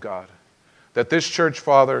love of God. That this church,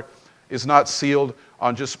 Father, is not sealed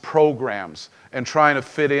on just programs and trying to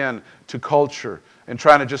fit in to culture and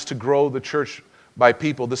trying to grow the church by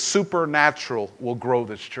people. The supernatural will grow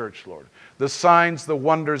this church, Lord. The signs, the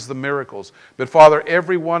wonders, the miracles. But Father,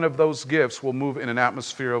 every one of those gifts will move in an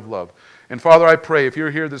atmosphere of love. And Father, I pray, if you're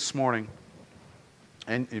here this morning,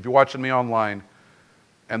 and if you're watching me online,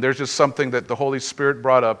 and there's just something that the Holy Spirit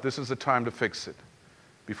brought up, this is the time to fix it.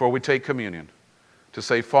 Before we take communion, to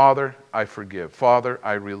say, Father, I forgive. Father,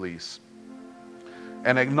 I release.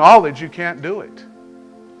 And acknowledge you can't do it.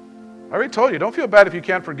 I already told you, don't feel bad if you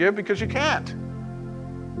can't forgive, because you can't.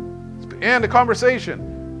 End the conversation.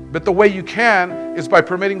 But the way you can is by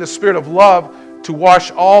permitting the Spirit of love to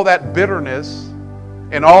wash all that bitterness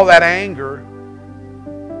and all that anger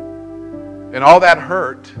and all that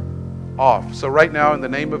hurt off. So right now, in the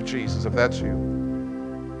name of Jesus, if that's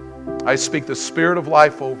you, I speak the Spirit of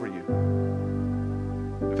life over you.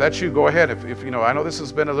 If that's you, go ahead. If you know, I know this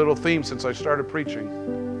has been a little theme since I started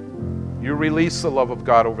preaching. You release the love of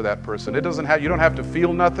God over that person. You don't have to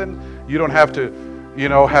feel nothing. You don't have to,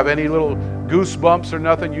 have any little goosebumps or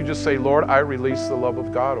nothing. You just say, Lord, I release the love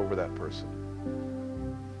of God over that person.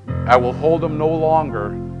 I will hold them no longer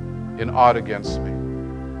in aught against me.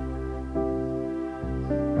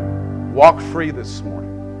 Walk free this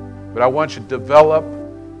morning. But I want you to develop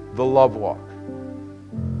the love walk.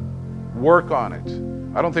 Work on it.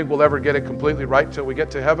 I don't think we'll ever get it completely right till we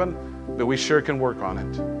get to heaven, but we sure can work on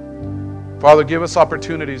it. Father, give us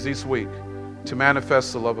opportunities this week to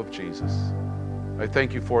manifest the love of Jesus. I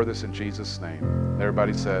thank you for this in Jesus' name.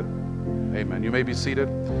 Everybody said, amen. You may be seated.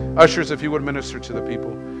 Ushers, if you would minister to the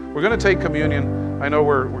people. We're going to take communion. I know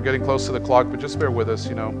we're getting close to the clock, but just bear with us.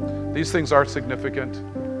 These things are significant.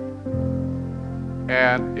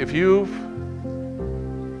 And if you've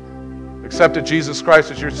accepted Jesus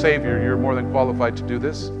Christ as your Savior, you're more than qualified to do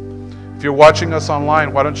this. If you're watching us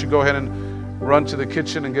online, why don't you go ahead and run to the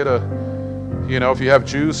kitchen and get if you have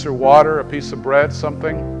juice or water, a piece of bread,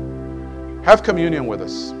 something. Have communion with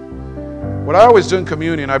us. What I always do in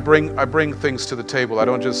communion, I bring things to the table. I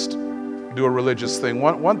don't just do a religious thing.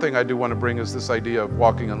 One thing I do want to bring is this idea of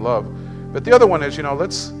walking in love. But the other one is,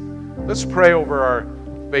 let's pray over our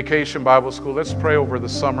Vacation Bible School. Let's pray over the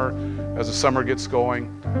summer as the summer gets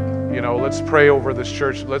going. Let's pray over this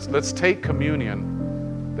church. Let's take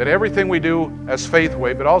communion, that everything we do as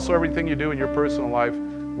Faithway, but also everything you do in your personal life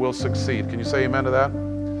will succeed. Can you say amen to that?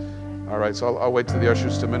 All right, so I'll wait till the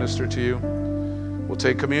ushers to minister to you. We'll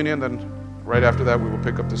take communion, then right after that we will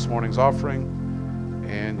pick up this morning's offering,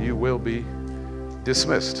 and you will be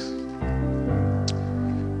dismissed.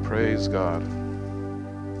 Praise God.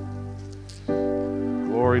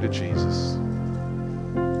 Glory to Jesus.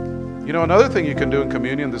 Another thing you can do in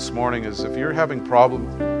communion this morning is if you're having problem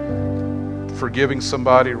forgiving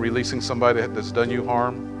somebody, releasing somebody that's done you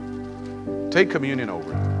harm, take communion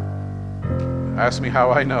over it. Ask me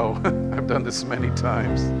how I know. I've done this many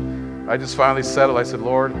times. I just finally settled. I said,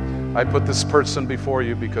 Lord, I put this person before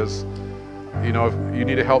you because, if you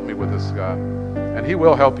need to help me with this, God. And He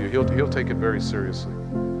will help you. He'll take it very seriously.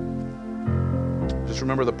 Just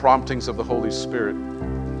remember the promptings of the Holy Spirit.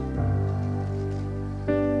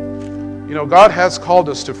 God has called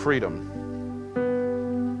us to freedom.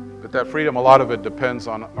 But that freedom, a lot of it depends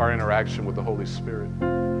on our interaction with the Holy Spirit.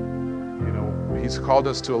 He's called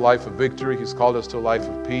us to a life of victory. He's called us to a life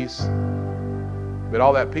of peace. But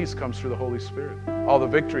all that peace comes through the Holy Spirit. All the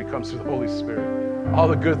victory comes through the Holy Spirit. All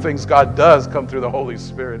the good things God does come through the Holy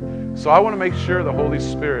Spirit. So I want to make sure the Holy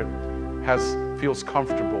Spirit feels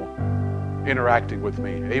comfortable interacting with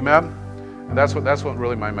me. Amen? And that's what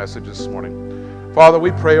really my message is this morning. Father,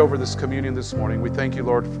 we pray over this communion this morning. We thank you,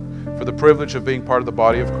 Lord, for the privilege of being part of the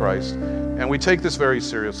body of Christ. And we take this very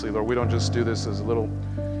seriously, Lord. We don't just do this as a little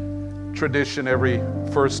tradition every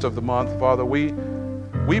first of the month. Father, we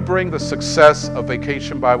bring the success of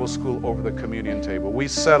Vacation Bible School over the communion table. We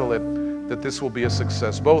settle it that this will be a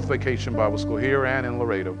success, both Vacation Bible School here and in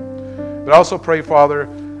Laredo. But I also pray, Father,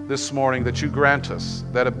 this morning that you grant us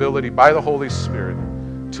that ability by the Holy Spirit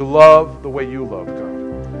to love the way you love, God.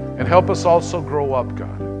 And help us also grow up,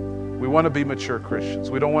 God. We want to be mature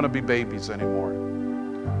Christians. We don't want to be babies anymore.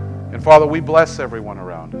 And Father, we bless everyone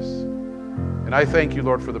around us. And I thank you,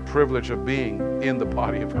 Lord, for the privilege of being in the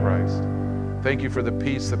body of Christ. Thank you for the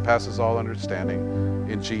peace that passes all understanding.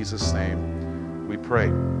 In Jesus' name we pray.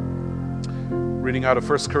 Reading out of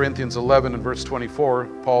 1 Corinthians 11 and verse 24,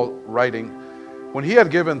 Paul writing, "When he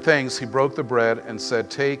had given thanks, he broke the bread and said,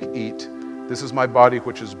 'Take, eat. This is my body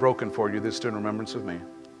which is broken for you. This do in remembrance of me.'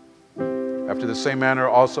 After the same manner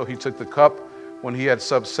also he took the cup when he had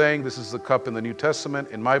supped, saying, 'This is the cup in the New Testament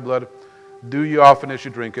in my blood. Do you often as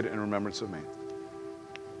you drink it in remembrance of me.'"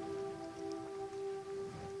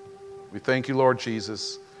 We thank you, Lord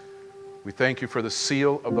Jesus. We thank you for the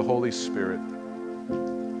seal of the Holy Spirit.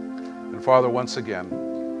 And Father, once again,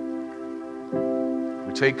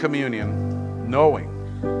 we take communion knowing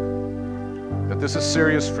that this is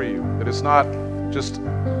serious for you, that it's not just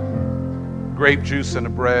grape juice and a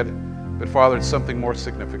bread, but Father, it's something more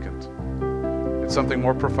significant. It's something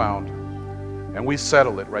more profound. And we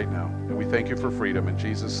settle it right now. And we thank you for freedom in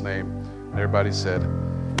Jesus' name. And everybody said,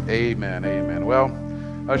 amen, amen. Well,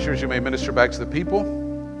 ushers, you may minister back to the people.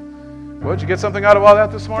 Well, did you get something out of all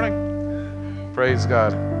that this morning? Praise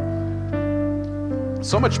God.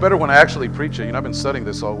 So much better when I actually preach it. I've been studying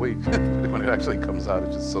this all week. When it actually comes out,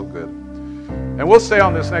 it's just so good. And we'll stay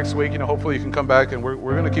on this next week. Hopefully you can come back, and we're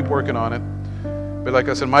going to keep working on it. But like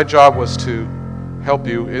I said, my job was to help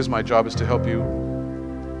you, my job is to help you,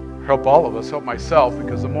 help all of us, help myself,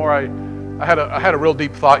 because the more I had a real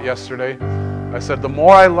deep thought yesterday. I said, the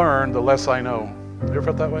more I learn, the less I know. You ever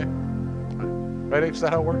felt that way? Right, H? Is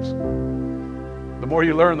that how it works? The more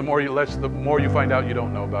you learn, the more you find out you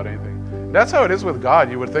don't know about anything. That's how it is with God.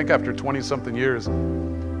 You would think after 20-something years,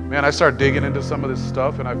 man, I start digging into some of this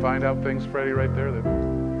stuff, and I find out things, Freddie, right there that,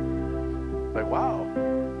 like, wow.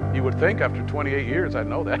 You would think after 28 years I'd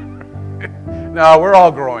know that. No, we're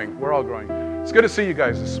all growing. We're all growing. It's good to see you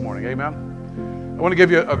guys this morning. Amen. I want to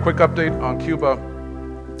give you a quick update on Cuba.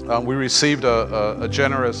 We received a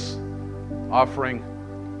generous offering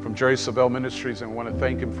from Jerry Savelle Ministries, and we want to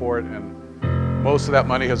thank him for it. And most of that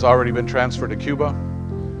money has already been transferred to Cuba.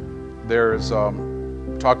 There's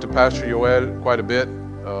talked to Pastor Yoed quite a bit.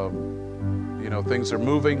 Things are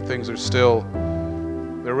moving. Things are still.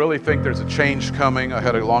 They really think there's a change coming. I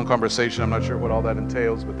had a long conversation. I'm not sure what all that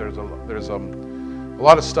entails, but there's a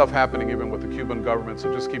lot of stuff happening even with the Cuban government.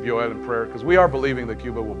 So just keep Yoed in prayer, because we are believing that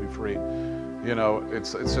Cuba will be free.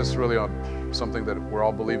 It's just really something that we're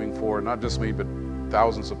all believing for, not just me, but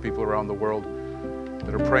thousands of people around the world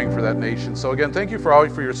that are praying for that nation. So again, thank you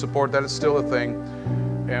for your support. That is still a thing,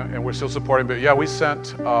 and we're still supporting. But yeah, we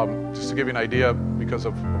sent, just to give you an idea, because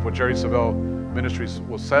of what Jerry Savelle Ministries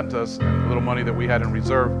sent us and the little money that we had in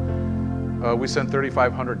reserve, we sent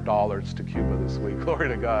 $3,500 to Cuba this week. Glory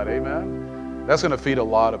to God, amen. That's going to feed a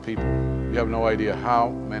lot of people. You have no idea how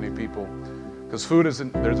many people. Because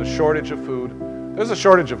there's a shortage of food. There's a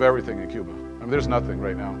shortage of everything in Cuba. There's nothing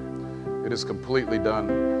right now. It is completely done.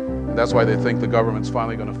 And that's why they think the government's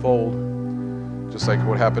finally going to fold, just like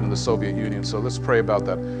what happened in the Soviet Union. So let's pray about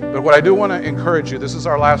that. But what I do want to encourage you, this is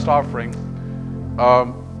our last offering.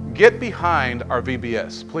 Get behind our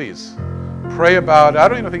VBS, please. Pray about it. I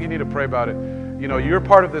don't even think you need to pray about it. You're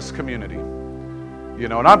part of this community.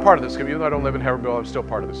 And I'm part of this community. Even though I don't live in Haverhill, I'm still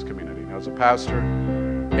part of this community. As a pastor.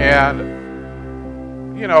 And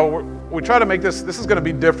we try to make this is going to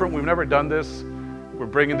be different. We've never done this. We're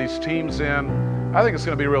bringing these teams in. I think it's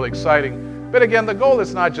going to be really exciting. But again, the goal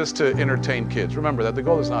is not just to entertain kids. Remember that the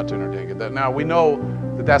goal is not to entertain kids. Now, we know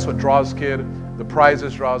that that's what draws kid. The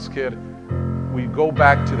prizes draws kid. We go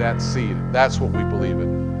back to that seed. That's what we believe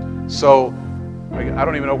in. So I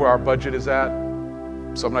don't even know where our budget is at.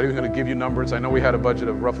 So I'm not even going to give you numbers. I know we had a budget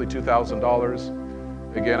of roughly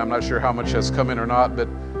 $2,000. Again, I'm not sure how much has come in or not, but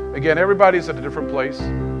again, everybody's at a different place.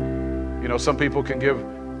 Some people can give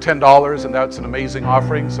 $10 and that's an amazing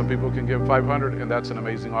offering. Some people can give $500 and that's an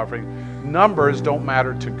amazing offering. Numbers don't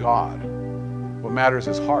matter to God. What matters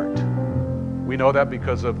is heart. We know that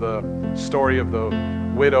because of the story of the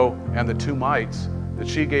widow and the two mites, that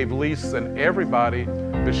she gave least than everybody,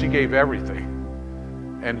 but she gave everything.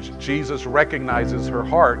 And Jesus recognizes her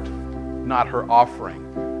heart, not her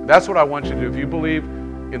offering. That's what I want you to do. If you believe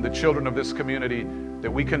in the children of this community, that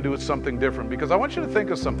we can do something different. Because I want you to think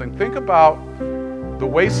of something. Think about the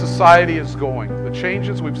way society is going, the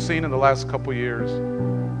changes we've seen in the last couple years.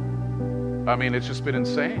 It's just been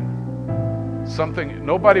insane.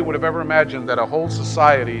 Nobody would have ever imagined that a whole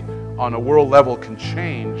society on a world level can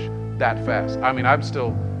change that fast. I'm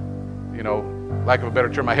still, lack of a better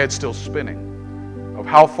term, my head's still spinning of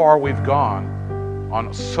how far we've gone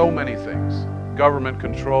on so many things. Government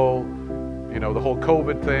control, the whole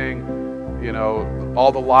COVID thing,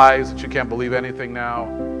 all the lies that you can't believe anything now.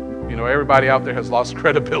 Everybody out there has lost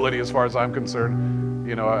credibility as far as I'm concerned.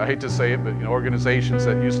 I hate to say it, but organizations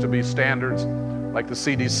that used to be standards like the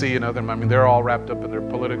CDC and other, they're all wrapped up in their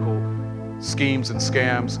political schemes and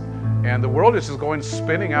scams. And the world is just going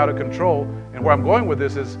spinning out of control. And where I'm going with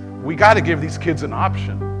this is we got to give these kids an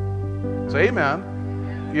option. Say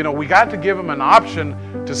amen. You know, we got to give them an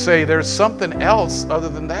option to say there's something else other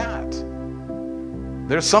than that.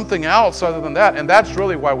 There's something else other than that. And that's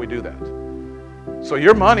really why we do that. So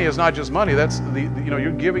your money is not just money. That's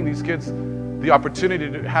you're giving these kids the opportunity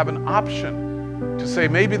to have an option to say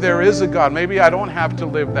maybe there is a God. Maybe I don't have to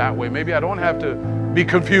live that way. Maybe I don't have to be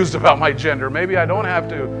confused about my gender. Maybe I don't have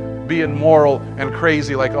to be immoral and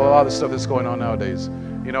crazy like a lot of the stuff that's going on nowadays.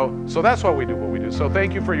 So that's why we do what we do. So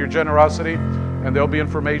thank you for your generosity, and there'll be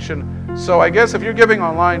information. So I guess if you're giving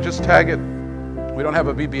online, just tag it. We don't have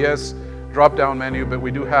a VBS drop-down menu, but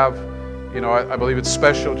we do have, I believe it's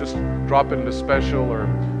special. Just drop it into special, or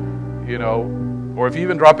if you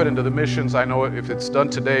even drop it into the missions. I know if it's done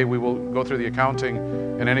today, we will go through the accounting,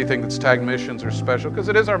 and anything that's tagged missions or special, because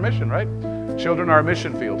it is our mission, right? Children are our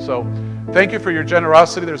mission field. So thank you for your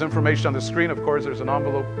generosity. There's information on the screen. Of course, there's an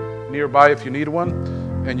envelope nearby if you need one,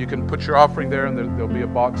 and you can put your offering there, and there'll be a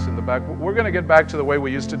box in the back. We're going to get back to the way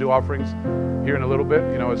we used to do offerings here in a little bit,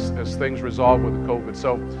 as things resolve with COVID.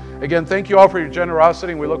 So again, thank you all for your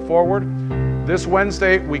generosity, and we look forward. This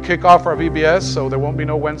Wednesday, we kick off our VBS, so there won't be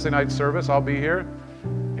no Wednesday night service. I'll be here.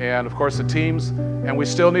 And of course the teams, and we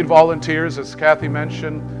still need volunteers, as Kathy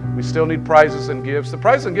mentioned. We still need prizes and gifts. The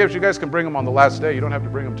prizes and gifts, you guys can bring them on the last day. You don't have to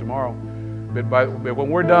bring them tomorrow. But when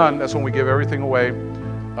we're done, that's when we give everything away.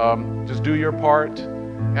 Just do your part.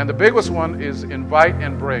 And the biggest one is invite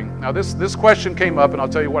and bring. Now this question came up, and I'll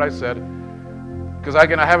tell you what I said. Because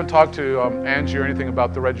again, I haven't talked to Angie or anything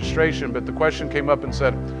about the registration, but the question came up and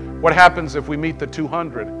said, what happens if we meet the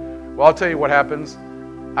 200? Well, I'll tell you what happens.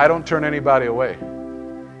 I don't turn anybody away.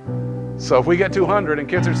 So if we get 200 and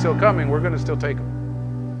kids are still coming, we're going to still take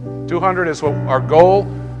them. 200 is what our goal,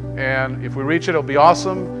 and if we reach it, it'll be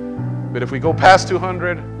awesome. But if we go past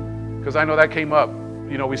 200, because I know that came up,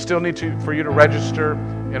 we still need for you to register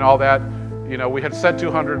and all that. We had set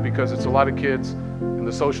 200 because it's a lot of kids and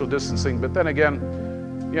the social distancing. But then again,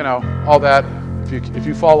 all that, if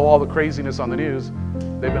you follow all the craziness on the news,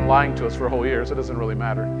 they've been lying to us for a whole year, so it doesn't really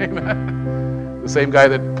matter. Amen. The same guy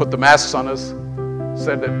that put the masks on us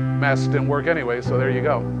said that masks didn't work anyway, so there you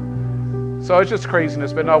go. So it's just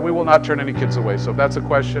craziness, but no, we will not turn any kids away. So if that's a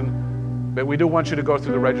question, but we do want you to go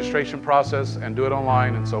through the registration process and do it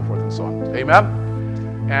online and so forth and so on. Amen?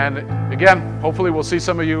 And again, hopefully we'll see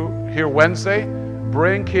some of you here Wednesday.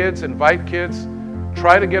 Bring kids, invite kids.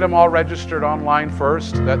 Try to get them all registered online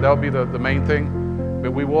first. That'll be the main thing.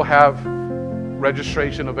 But we will have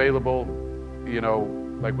registration available,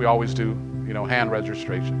 like we always do, hand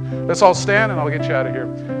registration. Let's all stand, and I'll get you out of here.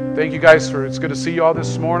 Thank you guys it's good to see you all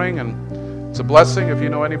this morning, and it's a blessing. If you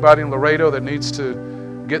know anybody in Laredo that needs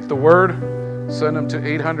to get the word, send them to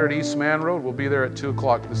 800 East Man Road. We'll be there at 2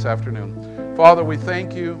 o'clock this afternoon. Father, we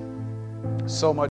thank you so much.